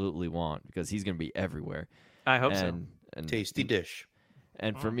absolutely want because he's going to be everywhere. I hope so. And tasty dish.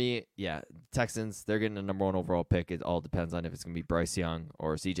 And for me, Texans, they're getting the number 1 overall pick. It all depends on if it's going to be Bryce Young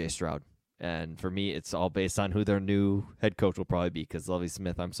or CJ Stroud. And for me, it's all based on who their new head coach will probably be because Lovie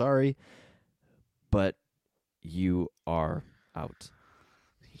Smith, I'm sorry, but you are out.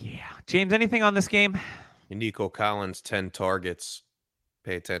 Yeah. James, anything on this game? Nico Collins, 10 targets.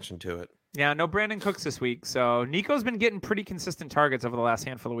 Pay attention to it. Yeah, no Brandon Cooks this week. So Nico's been getting pretty consistent targets over the last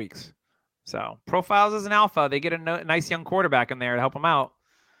handful of weeks. So profiles as an alpha. They get a nice young quarterback in there to help them out.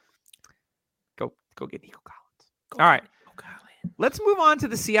 Go get Nico Collins. All right. Let's move on to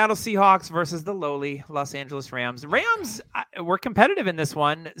the Seattle Seahawks versus the lowly Los Angeles Rams. Rams were competitive in this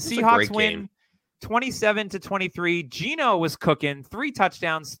one. Seahawks win 27-23. Geno was cooking. 3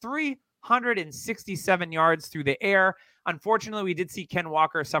 touchdowns, 367 yards through the air. Unfortunately, we did see Ken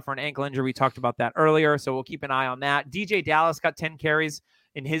Walker suffer an ankle injury. We talked about that earlier, so we'll keep an eye on that. DJ Dallas got 10 carries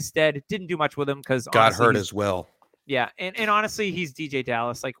in his stead. Didn't do much with him because got hurt as well. Yeah, and honestly, he's DJ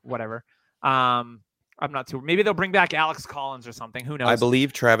Dallas. Like, whatever. I'm not too. Maybe they'll bring back Alex Collins or something. Who knows? I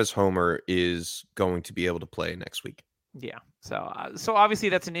believe Travis Homer is going to be able to play next week. Yeah. So obviously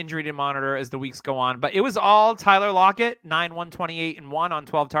that's an injury to monitor as the weeks go on. But it was all Tyler Lockett, 9, 128, and 1 on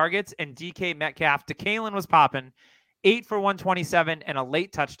 12 targets, and DK Metcalf. DeKalen was popping, 8 for 127 and a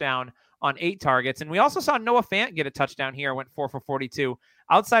late touchdown on 8 targets. And we also saw Noah Fant get a touchdown here, went 4 for 42.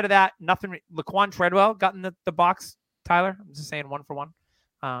 Outside of that, nothing. Laquan Treadwell got in the box. Tyler, I'm just saying 1 for 1.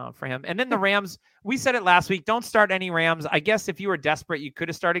 For him. And then the Rams, we said it last week, don't start any Rams. I guess if you were desperate, you could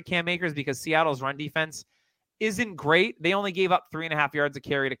have started Cam Akers because Seattle's run defense isn't great. They only gave up 3.5 yards a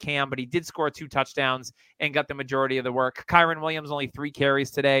carry to Cam, but he did score 2 touchdowns and got the majority of the work. Kyron Williams only 3 carries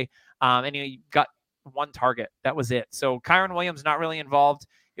today, and he got 1 target. That was it. So Kyron Williams not really involved.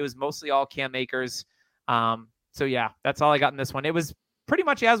 It was mostly all Cam Akers. So yeah, that's all I got in this one. It was pretty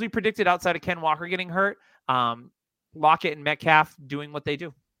much as we predicted outside of Ken Walker getting hurt. Lockett and Metcalf doing what they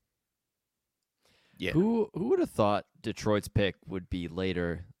do. Yeah. Who would have thought Detroit's pick would be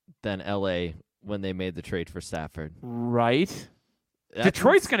later than LA when they made the trade for Stafford? Right.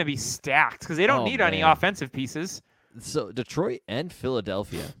 Detroit's going to be stacked because they don't need any offensive pieces. So Detroit and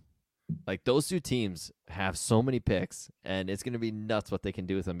Philadelphia, like those 2 teams have so many picks, and it's going to be nuts what they can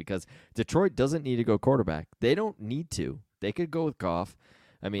do with them because Detroit doesn't need to go quarterback. They don't need to. They could go with Goff.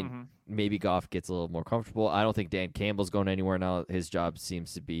 I mean, maybe Goff gets a little more comfortable. I don't think Dan Campbell's going anywhere now. His job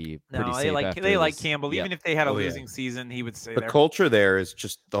seems to be pretty safe. They like Campbell. Even if they had a losing season, he would stay the there. The culture there is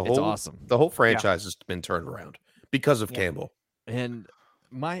just it's awesome. The whole franchise has been turned around because of Campbell. And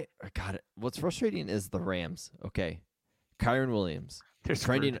what's frustrating is the Rams. Okay, Kyren Williams, they're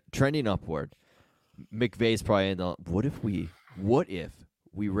trending upward. McVay's probably in the. What if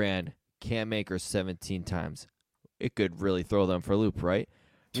we ran Cam Akers 17 times? It could really throw them for a loop, right?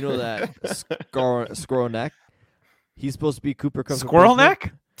 You know that squirrel neck? He's supposed to be Cooper Kupp's Squirrel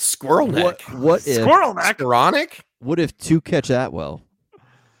neck? Squirrel neck. What if Squirrel neck? Scoronic? What if two catch Atwell?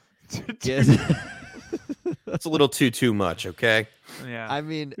 That's a little too much, okay? Yeah. I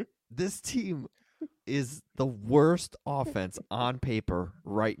mean, this team is the worst offense on paper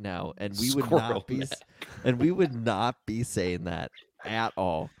right now, and we would not be saying that at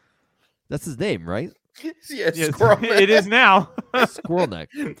all. That's his name, right? Yes, it is now. Squirrel neck.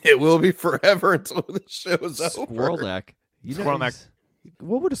 It will be forever until the show's over. Squirrel neck. Squirrel neck.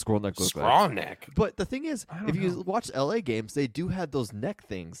 What would a squirrel neck look like? Squirrel neck. But the thing is, if you watch LA games, they do have those neck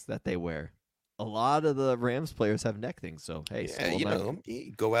things that they wear. A lot of the Rams players have neck things. So hey,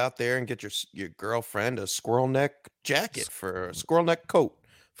 you go out there and get your girlfriend a squirrel neck jacket for a squirrel neck coat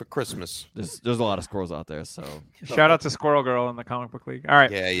for Christmas. There's a lot of squirrels out there. So shout out to Squirrel Girl in the comic book league. All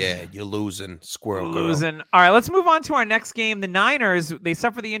right. Yeah, you're losing, Squirrel Girl. All right, let's move on to our next game. The Niners, they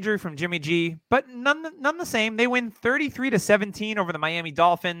suffer the injury from Jimmy G, but none the same. They win 33-17 over the Miami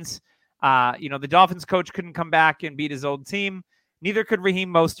Dolphins. The Dolphins coach couldn't come back and beat his old team. Neither could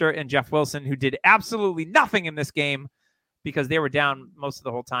Raheem Mostert and Jeff Wilson, who did absolutely nothing in this game because they were down most of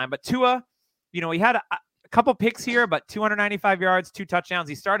the whole time. But Tua, he had a couple picks here, but 295 yards, 2 touchdowns.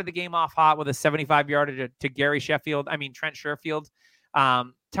 He started the game off hot with a 75-yarder to Trent Sherfield.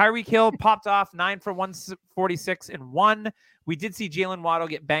 Tyreek Hill popped off 9 for 146 and 1. We did see Jalen Waddle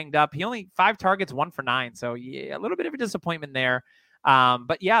get banged up. He only 5 targets, 1 for 9. So yeah, a little bit of a disappointment there.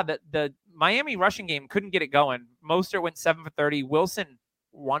 But yeah, the Miami rushing game couldn't get it going. Mostert went 7 for 30. Wilson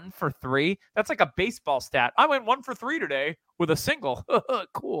 1 for 3. That's like a baseball stat. I went 1 for 3 today with a single.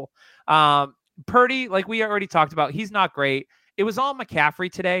 Cool. Purdy, like we already talked about, he's not great. It was all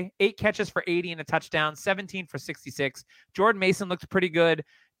McCaffrey today. 8 catches for 80 and a touchdown, 17 for 66. Jordan Mason looked pretty good.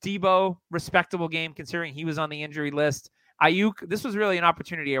 Debo, respectable game considering he was on the injury list. Ayuk, this was really an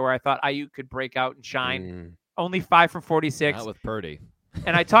opportunity where I thought Ayuk could break out and shine. Only 5 for 46. Not with Purdy.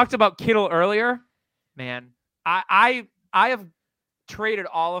 And I talked about Kittle earlier. Man, I have traded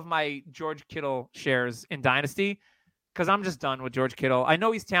all of my George Kittle shares in Dynasty because I'm just done with George Kittle. I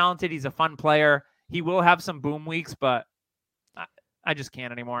know he's talented. He's a fun player. He will have some boom weeks, but I just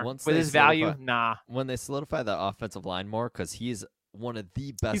can't anymore. With his value, nah. When they solidify the offensive line more, because he's one of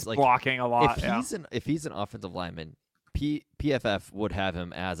the best. He's blocking a lot. If he's an offensive lineman, PFF would have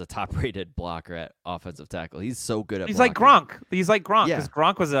him as a top-rated blocker at offensive tackle. He's so good at He's blocking. like Gronk. He's like Gronk because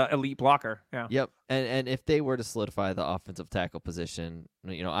Gronk was an elite blocker. Yeah. Yep. And if they were to solidify the offensive tackle position,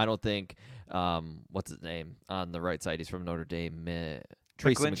 I don't think what's his name on the right side? He's from Notre Dame.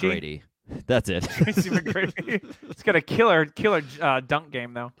 Tracy McGrady. That's it. Tracy McGrady. It's got a killer dunk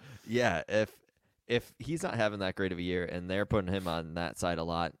game though. Yeah. If he's not having that great of a year, and they're putting him on that side a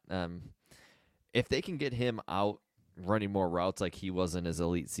lot, if they can get him out running more routes like he was in his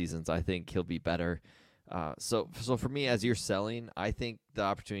elite seasons, I think he'll be better. So for me, as you're selling, I think the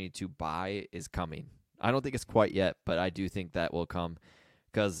opportunity to buy is coming. I don't think it's quite yet, but I do think that will come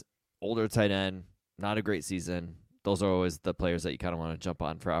because older tight end, not a great season. Those are always the players that you kind of want to jump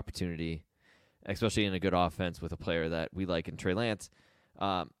on for opportunity, especially in a good offense with a player that we like in Trey Lance.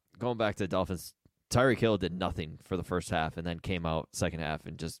 Going back to the Dolphins, Tyreek Hill did nothing for the first half and then came out second half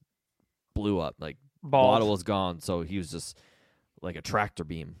and just blew up. Like, Waddle was gone, so he was just like a tractor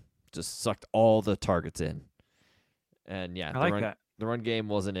beam, just sucked all the targets in. And yeah, the run game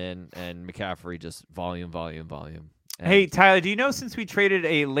wasn't in, and McCaffrey just volume. And hey, Tyler, do you know since we traded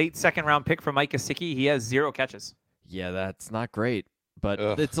a late second-round pick for Mike Gesicki, he has 0 catches? Yeah, that's not great, but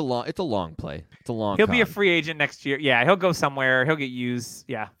it's a long play. It's a long. He'll be a free agent next year. Yeah, he'll go somewhere. He'll get used.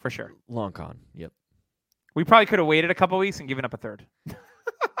 Yeah, for sure. Long con. Yep. We probably could have waited a couple weeks and given up a third.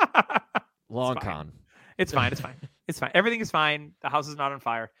 Long con. It's fine. It's fine. Everything is fine. The house is not on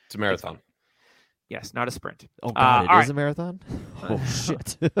fire. It's a marathon. Yes, not a sprint. Oh, God, it is a marathon? Oh,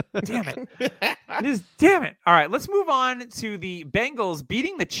 shit. Damn it. Damn it. All right, let's move on to the Bengals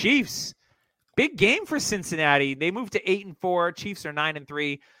beating the Chiefs. Big game for Cincinnati. They moved to 8-4. Chiefs are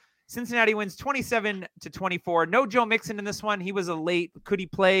 9-3. Cincinnati wins 27-24. No Joe Mixon in this one. He was a late. Could he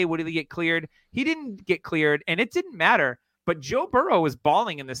play? Would he get cleared? He didn't get cleared, and it didn't matter. But Joe Burrow was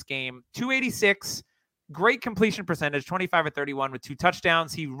balling in this game. 286, Great completion percentage, 25 or 31 with 2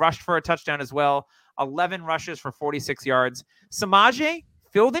 touchdowns. He rushed for a touchdown as well. 11 rushes for 46 yards. Samaje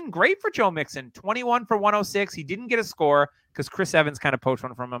filled in great for Joe Mixon. 21 for 106. He didn't get a score because Chris Evans kind of poached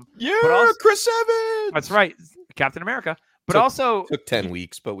one from him. Yeah, also, Chris Evans. That's right. Captain America. But took 10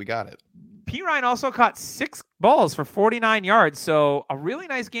 weeks, but we got it. Perine also caught 6 balls for 49 yards. So a really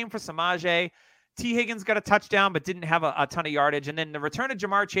nice game for Samaje. T. Higgins got a touchdown, but didn't have a ton of yardage. And then the return of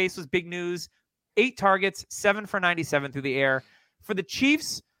Jamar Chase was big news. 8 targets, 7 for 97 through the air. For the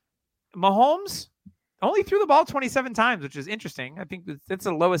Chiefs, Mahomes only threw the ball 27 times, which is interesting. I think that's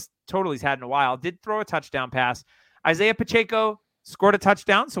the lowest total he's had in a while. Did throw a touchdown pass. Isaiah Pacheco scored a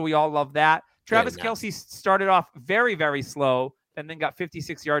touchdown, so we all love that. Travis Kelce started off very, very slow and then got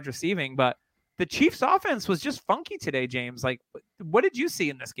 56 yards receiving. But the Chiefs' offense was just funky today, James. Like, what did you see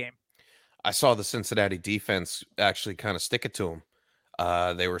in this game? I saw the Cincinnati defense actually kind of stick it to them.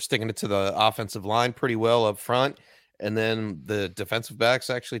 They were sticking it to the offensive line pretty well up front, and then the defensive backs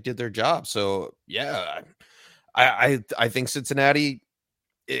actually did their job. So, yeah, I think Cincinnati,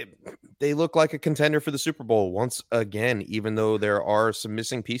 they look like a contender for the Super Bowl once again, even though there are some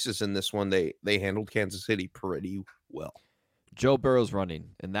missing pieces in this one. They handled Kansas City pretty well. Joe Burrow's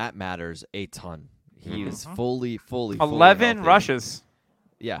running, and that matters a ton. He is fully 11 healthy. Rushes.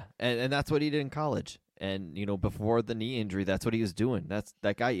 Yeah, and that's what he did in college. And, before the knee injury, that's what he was doing.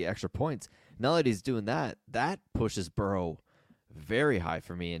 That got you extra points. Now that he's doing that pushes Burrow very high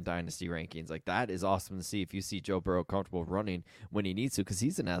for me in dynasty rankings. Like, that is awesome to see if you see Joe Burrow comfortable running when he needs to, because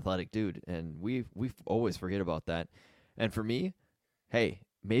he's an athletic dude, and we always forget about that. And for me, hey,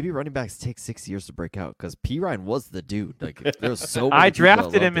 maybe running backs take 6 years to break out, because Perine was the dude. Like, there was so many I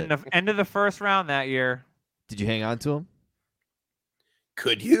drafted him in the end of the first round that year. Did you hang on to him?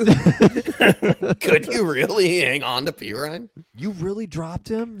 Could you? Could you really hang on to Perine? You really dropped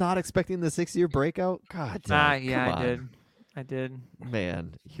him, not expecting the 6-year breakout? God damn. Yeah, I did.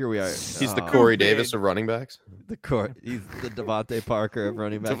 Man, here we are. He's the Corey Davis of running backs. He's the Devontae Parker of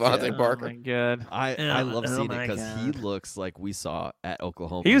running backs. Devontae Parker. Oh my God. I love seeing it because he looks like we saw at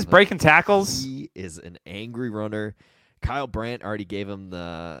Oklahoma. He was breaking tackles. He is an angry runner. Kyle Brandt already gave him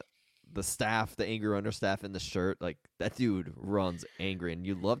the staff, the angry runner staff in the shirt. Like, that dude runs angry, and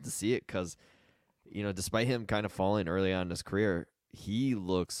you love to see it because, despite him kind of falling early on in his career, he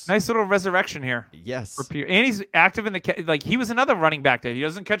looks nice little resurrection here. Yes, and he's active in the he was another running back that he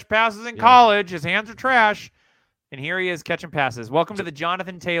doesn't catch passes in college. His hands are trash, and here he is catching passes. Welcome to the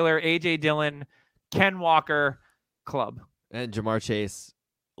Jonathan Taylor, AJ Dillon, Ken Walker club. And Jamar Chase,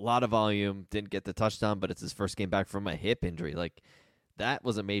 a lot of volume, didn't get the touchdown, but it's his first game back from a hip injury. Like, that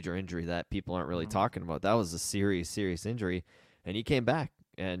was a major injury that people aren't really talking about. That was a serious injury, and he came back,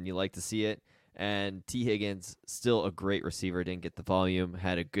 and you like to see it. And T. Higgins, still a great receiver, didn't get the volume,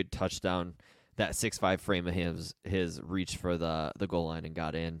 had a good touchdown. That 6'5" frame of his reach for the goal line and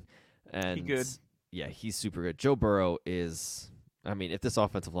got in. And he good. Yeah, he's super good. Joe Burrow is, if this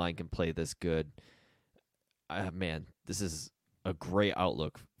offensive line can play this good, man, this is a great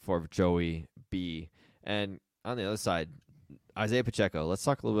outlook for Joey B. And on the other side, Isaiah Pacheco, let's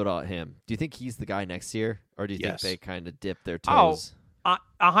talk a little bit about him. Do you think he's the guy next year, or do you think they kind of dip their toes?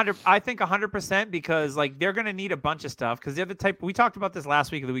 100. I think 100% because they're going to need a bunch of stuff because they're the type. We talked about this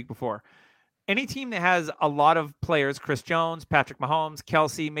last week or the week before. Any team that has a lot of players, Chris Jones, Patrick Mahomes,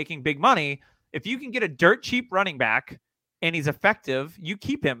 Kelce, making big money, if you can get a dirt cheap running back and he's effective, you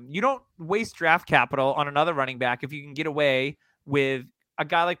keep him. You don't waste draft capital on another running back if you can get away with a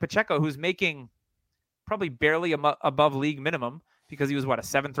guy like Pacheco who's making probably barely above league minimum because he was a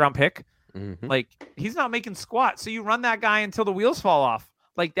 7th round pick. Mm-hmm. Like, he's not making squat. So you run that guy until the wheels fall off.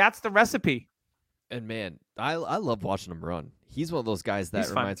 Like, that's the recipe. And man, I love watching him run. He's one of those guys that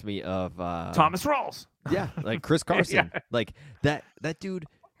reminds me of Thomas Rawls. Yeah, like Chris Carson. Yeah. Like that dude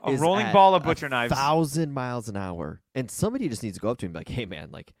a is rolling at ball of butcher knives. 1,000 miles an hour. And somebody just needs to go up to him and be like, hey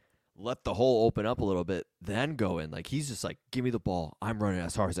man, like, let the hole open up a little bit, then go in. Like, he's just like, give me the ball. I'm running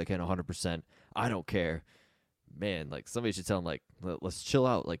as hard as I can, 100%. I don't care. Man, like, somebody should tell him, like, let's chill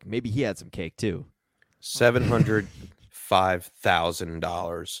out. Like, maybe he had some cake too.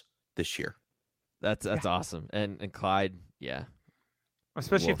 $705,000 this year. That's awesome. And Clyde, yeah.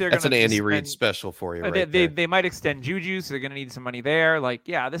 Especially if they're that's going to an Andy Reid special for you. They might extend Juju, so they're going to need some money there. Like,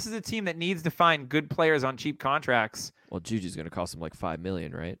 yeah, this is a team that needs to find good players on cheap contracts. Well, Juju's going to cost him like $5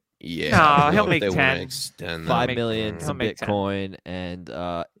 million, right? Yeah. No, he'll make 10. $5 million, some Bitcoin, 10. And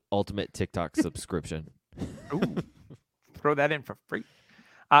ultimate TikTok subscription. Ooh, throw that in for free.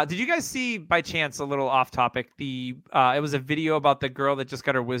 Did you guys see, by chance, a little off topic? It was a video about the girl that just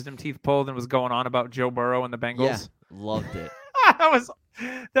got her wisdom teeth pulled and was going on about Joe Burrow and the Bengals. Yeah, loved it. That was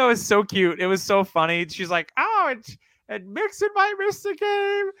That was so cute. It was so funny. She's like, "Oh, and Mixon might miss the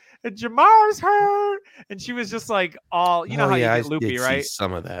game, and Jamar's hurt," and she was just like, "All you know how you get loopy, right?"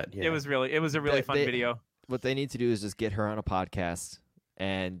 Some of that. Yeah. It was a really fun video. What they need to do is just get her on a podcast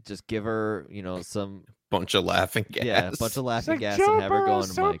and just give her, some bunch of laughing gas. Yeah, a bunch of laughing gas, Joe and have her going.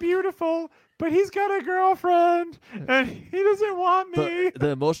 So beautiful, but he's got a girlfriend and he doesn't want me.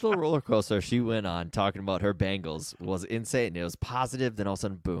 The emotional roller coaster she went on talking about her Bengals was insane. It was positive, then all of a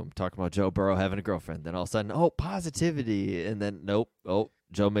sudden, boom, talking about Joe Burrow having a girlfriend. Then all of a sudden, positivity, and then nope,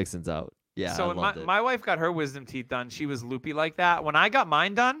 Joe Mixon's out. Yeah, so when my wife got her wisdom teeth done, she was loopy like that. When I got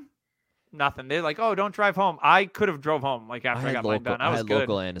mine done, nothing. They're like, "Oh, don't drive home." I could have drove home after I got mine done. I had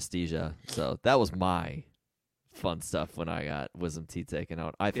local anesthesia, so that was my fun stuff when I got wisdom teeth taken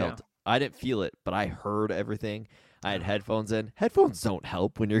out. I didn't feel it, but I heard everything. I had headphones in. Headphones don't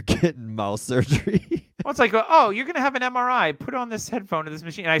help when you're getting mouth surgery. Well, it's like, "Oh, you're gonna have an MRI. Put on this headphone to this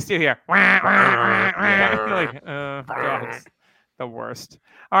machine." And I still hear, like, it's the worst.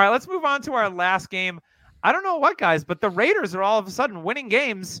 All right, let's move on to our last game. I don't know what, guys, but the Raiders are all of a sudden winning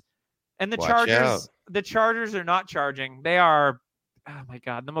games. And the Chargers are not charging. They are, oh my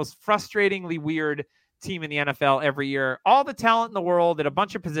God, the most frustratingly weird team in the NFL every year. All the talent in the world at a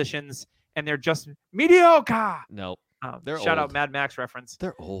bunch of positions, and they're just mediocre. Nope. They're shout old. Out Mad Max reference.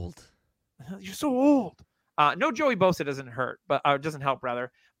 They're old. You're so old. No, Joey Bosa doesn't help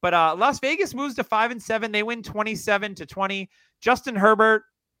rather. But Las Vegas moves to 5-7. They win 27-20. Justin Herbert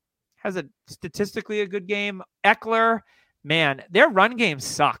has statistically a good game. Eckler, man, their run game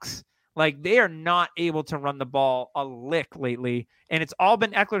sucks. Like, they are not able to run the ball a lick lately, and it's all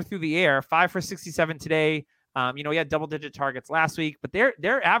been Eckler through the air. 5 for 67 today. He had double-digit targets last week, but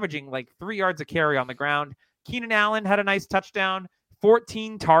they're averaging like 3 yards a carry on the ground. Keenan Allen had a nice touchdown,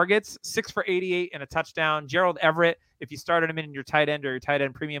 14 targets, 6 for 88 and a touchdown. Gerald Everett, if you started him in your tight end or your tight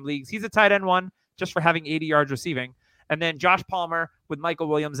end premium leagues, he's a tight end one just for having 80 yards receiving. And then Josh Palmer with Michael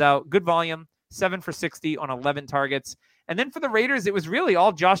Williams out, good volume, 7 for 60 on 11 targets. And then for the Raiders, it was really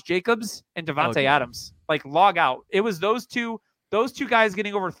all Josh Jacobs and Devontae Adams. Like, log out. It was those two guys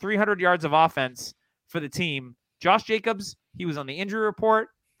getting over 300 yards of offense for the team. Josh Jacobs, he was on the injury report.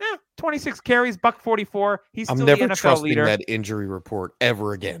 26 carries, $144. He's still the NFL leader. I'm never trusting that injury report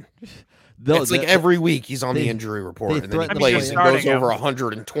ever again. It's like every week he's on the injury report, and then he plays and goes over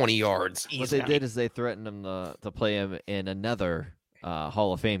 120 yards. What they did is they threatened him to play him in another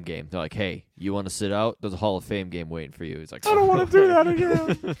Hall of Fame game. They're like, "Hey, you want to sit out? There's a Hall of Fame game waiting for you." He's like, "I don't want to do that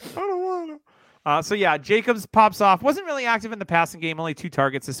again. I don't want to." So yeah, Jacobs pops off. Wasn't really active in the passing game. Only 2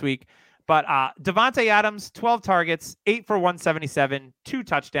 targets this week. But Devontae Adams, 12 targets, 8 for 177, 2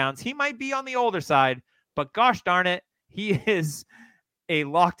 touchdowns. He might be on the older side, but gosh darn it, he is a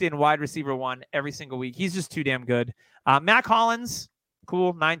locked-in wide receiver one every single week. He's just too damn good. Mac Hollins,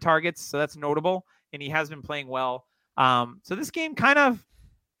 cool, 9 targets, so that's notable, and he has been playing well. So this game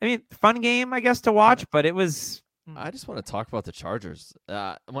fun game, I guess, to watch, but it was... I just want to talk about the Chargers.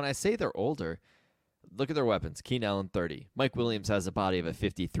 When I say they're older, look at their weapons. Keenan Allen, 30. Mike Williams has the body of a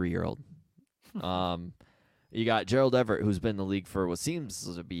 53-year-old. You got Gerald Everett, who's been in the league for what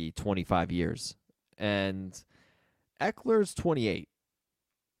seems to be 25 years. And Eckler's 28.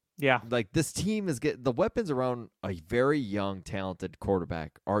 Yeah. Like, this team is the weapons around a very young, talented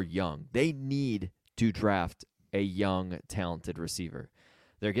quarterback are young. They need to draft a young, talented receiver.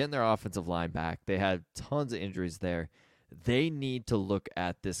 They're getting their offensive line back. They had tons of injuries there. They need to look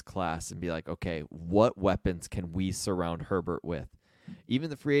at this class and be like, okay, what weapons can we surround Herbert with? Even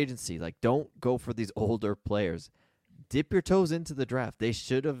the free agency, like, don't go for these older players. Dip your toes into the draft. They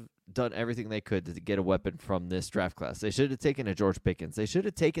should have done everything they could to get a weapon from this draft class. They should have taken a George Pickens. They should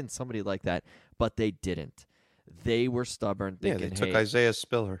have taken somebody like that, but they didn't. They were stubborn. They took Isaiah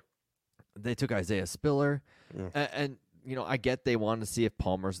Spiller. They took Isaiah Spiller. Yeah. And I get they wanted to see if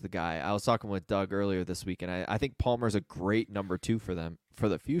Palmer's the guy. I was talking with Doug earlier this week, and I think Palmer's a great number 2 for them for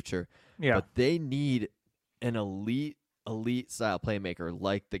the future. Yeah. But they need an elite style playmaker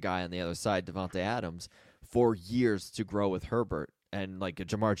like the guy on the other side, Devontae Adams, for years to grow with Herbert and like a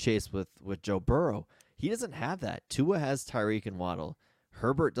Jamar Chase with Joe Burrow. He doesn't have that. Tua has Tyreek and Waddle.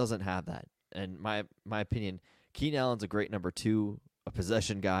 Herbert doesn't have that. And my opinion, Keenan Allen's a great number 2, a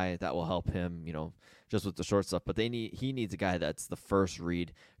possession guy that will help him, just with the short stuff. But he needs a guy that's the first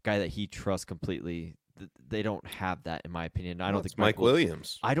read, guy that he trusts completely. They don't have that, in my opinion. I don't think Mike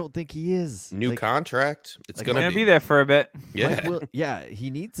Williams. I don't think he is. New contract. It's going to be there for a bit. Yeah. He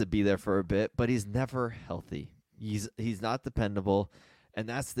needs to be there for a bit, but he's never healthy. He's not dependable, and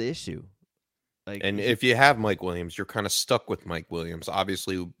that's the issue. And if you have Mike Williams, you're kind of stuck with Mike Williams.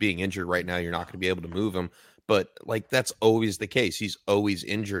 Obviously, being injured right now, you're not going to be able to move him. but like that's always the case. He's always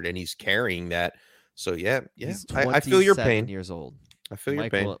injured and he's carrying that. So yeah. He's I feel your pain. Years old. I feel your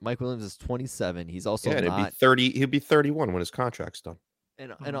pain. Mike Williams is 27. He's also not... be 30. He'll be 31 when his contract's done.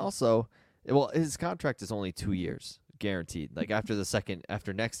 And also, well, his contract is only 2 years guaranteed. Like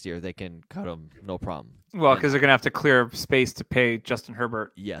after next year, they can cut him, no problem. Well, because they're gonna have to clear space to pay Justin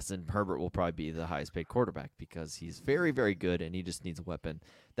Herbert. Yes, and Herbert will probably be the highest paid quarterback because he's very, very good and he just needs a weapon.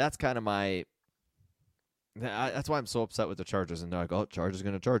 That's kind of that's why I'm so upset with the Chargers. And they're like, "Oh, Chargers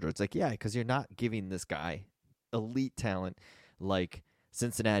going to Charger." It's like, yeah, because you're not giving this guy elite talent like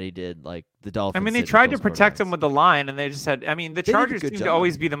Cincinnati did, like the Dolphins. I mean, they tried to protect him with the line, and they just had. I mean, the Chargers seem to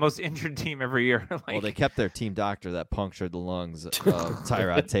always be the most injured team every year. Well, they kept their team doctor that punctured the lungs of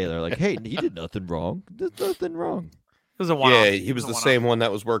Tyrod Taylor. Like, hey, he did nothing wrong. There's nothing wrong. It was a one-off. Yeah, he was the same one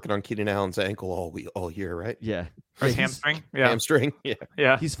that was working on Keenan Allen's ankle all year, right? Yeah. Or his hamstring. Yeah. Hamstring.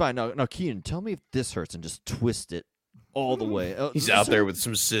 Yeah. He's fine. No, Keenan, tell me if this hurts and just twist it all the way. He's out there with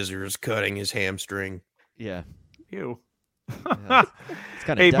some scissors cutting his hamstring. Yeah. Ew. Yeah, it's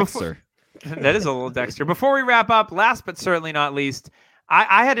kind of Dexter. That is a little Dexter. Before we wrap up, last but certainly not least,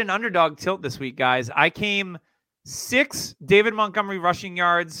 I had an underdog tilt this week, guys. I came 6 David Montgomery rushing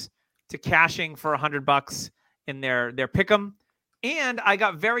yards to cashing for $100 in their pick'em. And I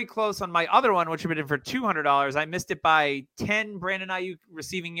got very close on my other one, which would have been for $200. I missed it by 10 Brandon Ayuk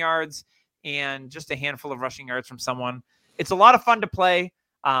receiving yards and just a handful of rushing yards from someone. It's a lot of fun to play.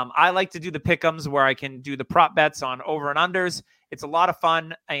 I like to do the pick'ems where I can do the prop bets on over and unders. It's a lot of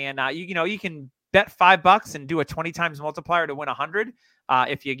fun. And you can bet $5 and do a 20 times multiplier to win 100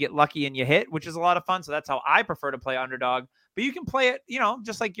 if you get lucky and you hit, which is a lot of fun. So that's how I prefer to play underdog. But you can play it,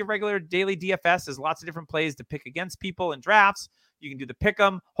 just like your regular daily DFS. There's lots of different plays to pick against people in drafts. You can do the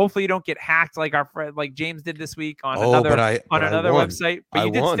pick'em. Hopefully you don't get hacked like our friend, like James did this week on another website. But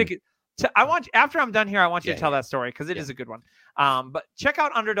you did stick it. After I'm done here, I want you to tell that story because it is a good one. But check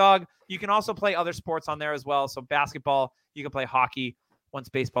out Underdog. You can also play other sports on there as well. So basketball, you can play hockey once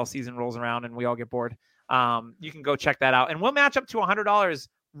baseball season rolls around and we all get bored. You can go check that out. And we'll match up to $100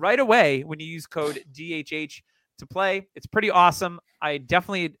 right away when you use code DHH to play. It's pretty awesome. I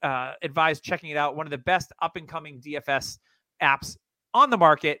definitely advise checking it out. One of the best up-and-coming DFS apps on the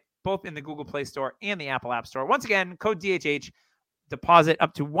market, both in the Google Play Store and the Apple App Store. Once again, code DHH. Deposit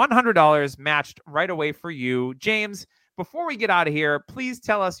up to $100 matched right away for you. James, before we get out of here, please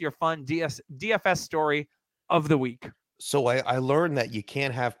tell us your fun DFS story of the week. So I learned that you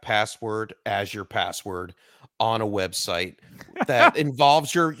can't have password as your password on a website that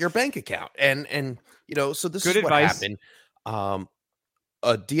involves your bank account. And so this is what happened. A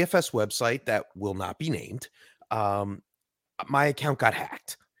DFS website that will not be named. My account got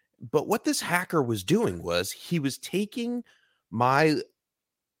hacked. But what this hacker was doing was he was taking my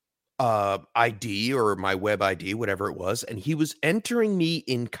ID or my web ID, whatever it was, and he was entering me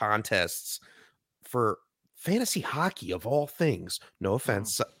in contests for fantasy hockey of all things. No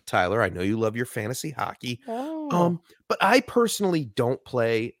offense, Tyler. I know you love your fantasy hockey. But I personally don't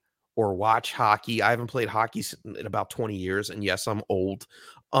play or watch hockey. I haven't played hockey in about 20 years. And yes, I'm old.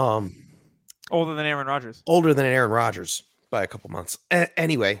 Older than Aaron Rodgers. Older than Aaron Rodgers by a couple months.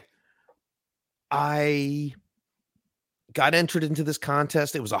 Anyway, I got entered into this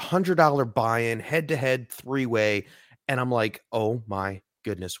contest. It was $100 buy-in, head-to-head, 3-way. And I'm like, oh my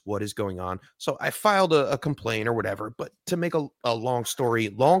goodness, what is going on? So I filed a complaint or whatever. But to make a long story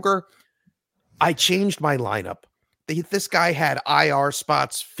longer, I changed my lineup. This guy had IR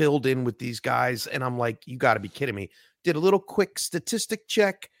spots filled in with these guys. And I'm like, you got to be kidding me. Did a little quick statistic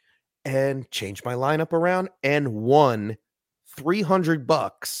check and changed my lineup around and won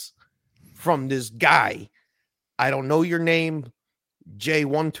 $300 from this guy. I don't know your name,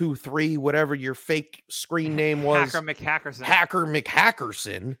 J123, whatever your fake screen name was. Hacker McHackerson. Hacker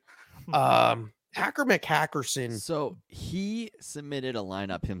McHackerson. So he submitted a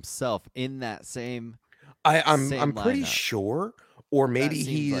lineup himself in that same. I'm pretty sure, or maybe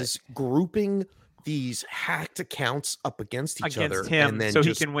he's grouping these hacked accounts up against each other him, and then so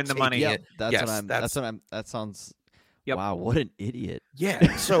he can win the money. Yeah, that sounds. Yep. Wow, what an idiot.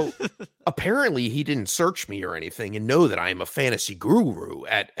 Yeah. So apparently he didn't search me or anything and know that I am a fantasy guru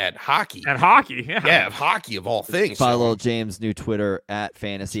at hockey. At hockey, yeah. Yeah, hockey of all things. Follow James' new Twitter at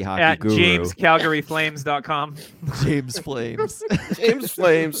Fantasy Hockey at Guru. JamesCalgaryFlames.com. James Flames. James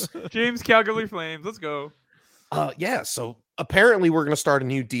Flames. James Calgary Flames. Let's go. Yeah, so apparently we're going to start a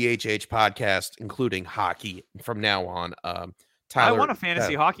new DHH podcast, including hockey from now on. Tyler, I won a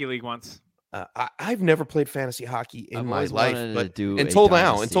fantasy hockey league once. I've never played fantasy hockey in my life, but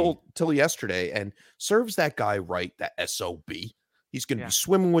until yesterday, and serves that guy right, that SOB. He's going to be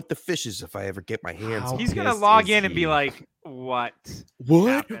swimming with the fishes if I ever get my hands on him. He's going to log in and be like, what? What?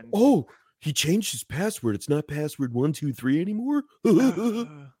 Happened? Oh, he changed his password. It's not password 123 anymore.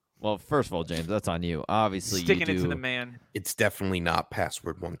 Well, first of all, James, that's on you. Obviously, Sticking you do. it to the man. It's definitely not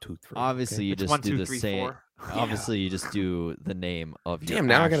password 123. Obviously, you It's just 1, do 2, the 3, same. 4. Obviously, you just do the name of your. Damn,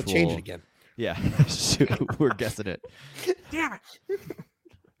 now I got to actual... change it again. Yeah, shoot, we're guessing it. Damn it.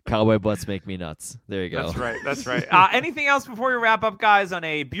 Cowboy butts make me nuts. There you go. That's right. That's right. Anything else before we wrap up, guys, on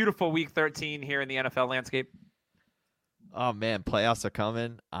a beautiful week 13 here in the NFL landscape? Oh man, playoffs are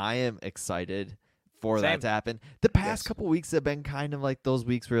coming. I am excited for Same. that to happen. The past couple weeks have been kind of like those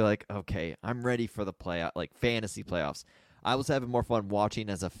weeks where you're like, okay, I'm ready for the playoff, like fantasy playoffs. I was having more fun watching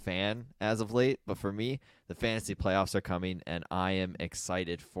as a fan as of late, but for me, the fantasy playoffs are coming, and I am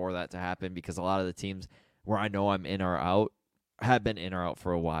excited for that to happen because a lot of the teams where I know I'm in or out have been in or out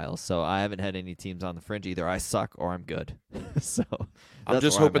for a while. So I haven't had any teams on the fringe. Either I suck or I'm good. So I'm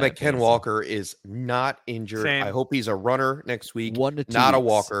just hoping that Ken Walker is not injured. Same. I hope he's a runner next week. 1 to 2 not a weeks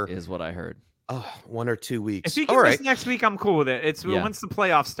walker. is what I heard. 1 or 2 weeks. If he can miss next week, I'm cool with it. It's once the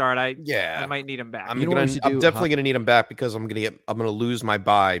playoffs start, I might need him back. I'm definitely gonna need him back because I'm gonna lose my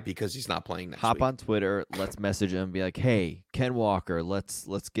bye because he's not playing next week. Hop on Twitter, let's message him and be like, hey, Ken Walker, let's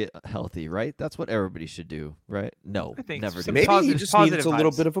get healthy, right? That's what everybody should do, right? No, I think never so. do. Maybe he just needs a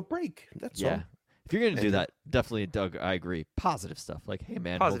little bit of a break. That's all. If you're gonna do that, definitely, Doug, I agree. Positive stuff. Like, hey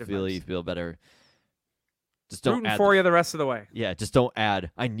man, hopefully you feel better. Just don't rooting for you the rest of the way. Yeah, just don't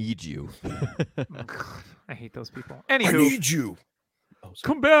add, I need you. I hate those people. Anywho, I need you.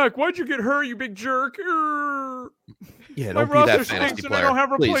 Come back. Why'd you get hurt, you big jerk? Yeah, don't be that fantasy player. I don't have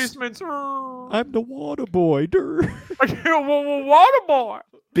Please. replacements. I'm the water boy. I can't water boy.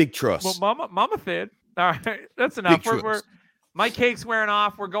 Big trust. Well, Mama said. All right, that's enough. Big We're my cake's wearing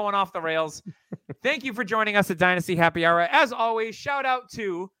off. We're going off the rails. Thank you for joining us at Dynasty Happy Hour. As always, shout out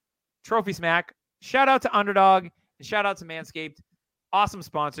to Trophy Smack. Shout out to Underdog, and shout out to Manscaped. Awesome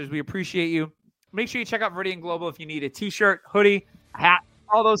sponsors. We appreciate you. Make sure you check out Viridian Global if you need a t-shirt, hoodie, a hat,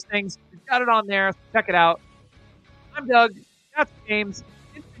 all those things. We've got it on there. Check it out. I'm Doug. That's James.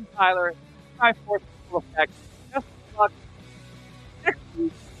 Instant Tyler. 5-4 Full Effect. Best of luck next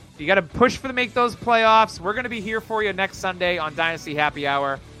week. You got to push for to make those playoffs. We're going to be here for you next Sunday on Dynasty Happy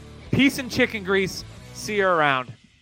Hour. Peace and chicken grease. See you around.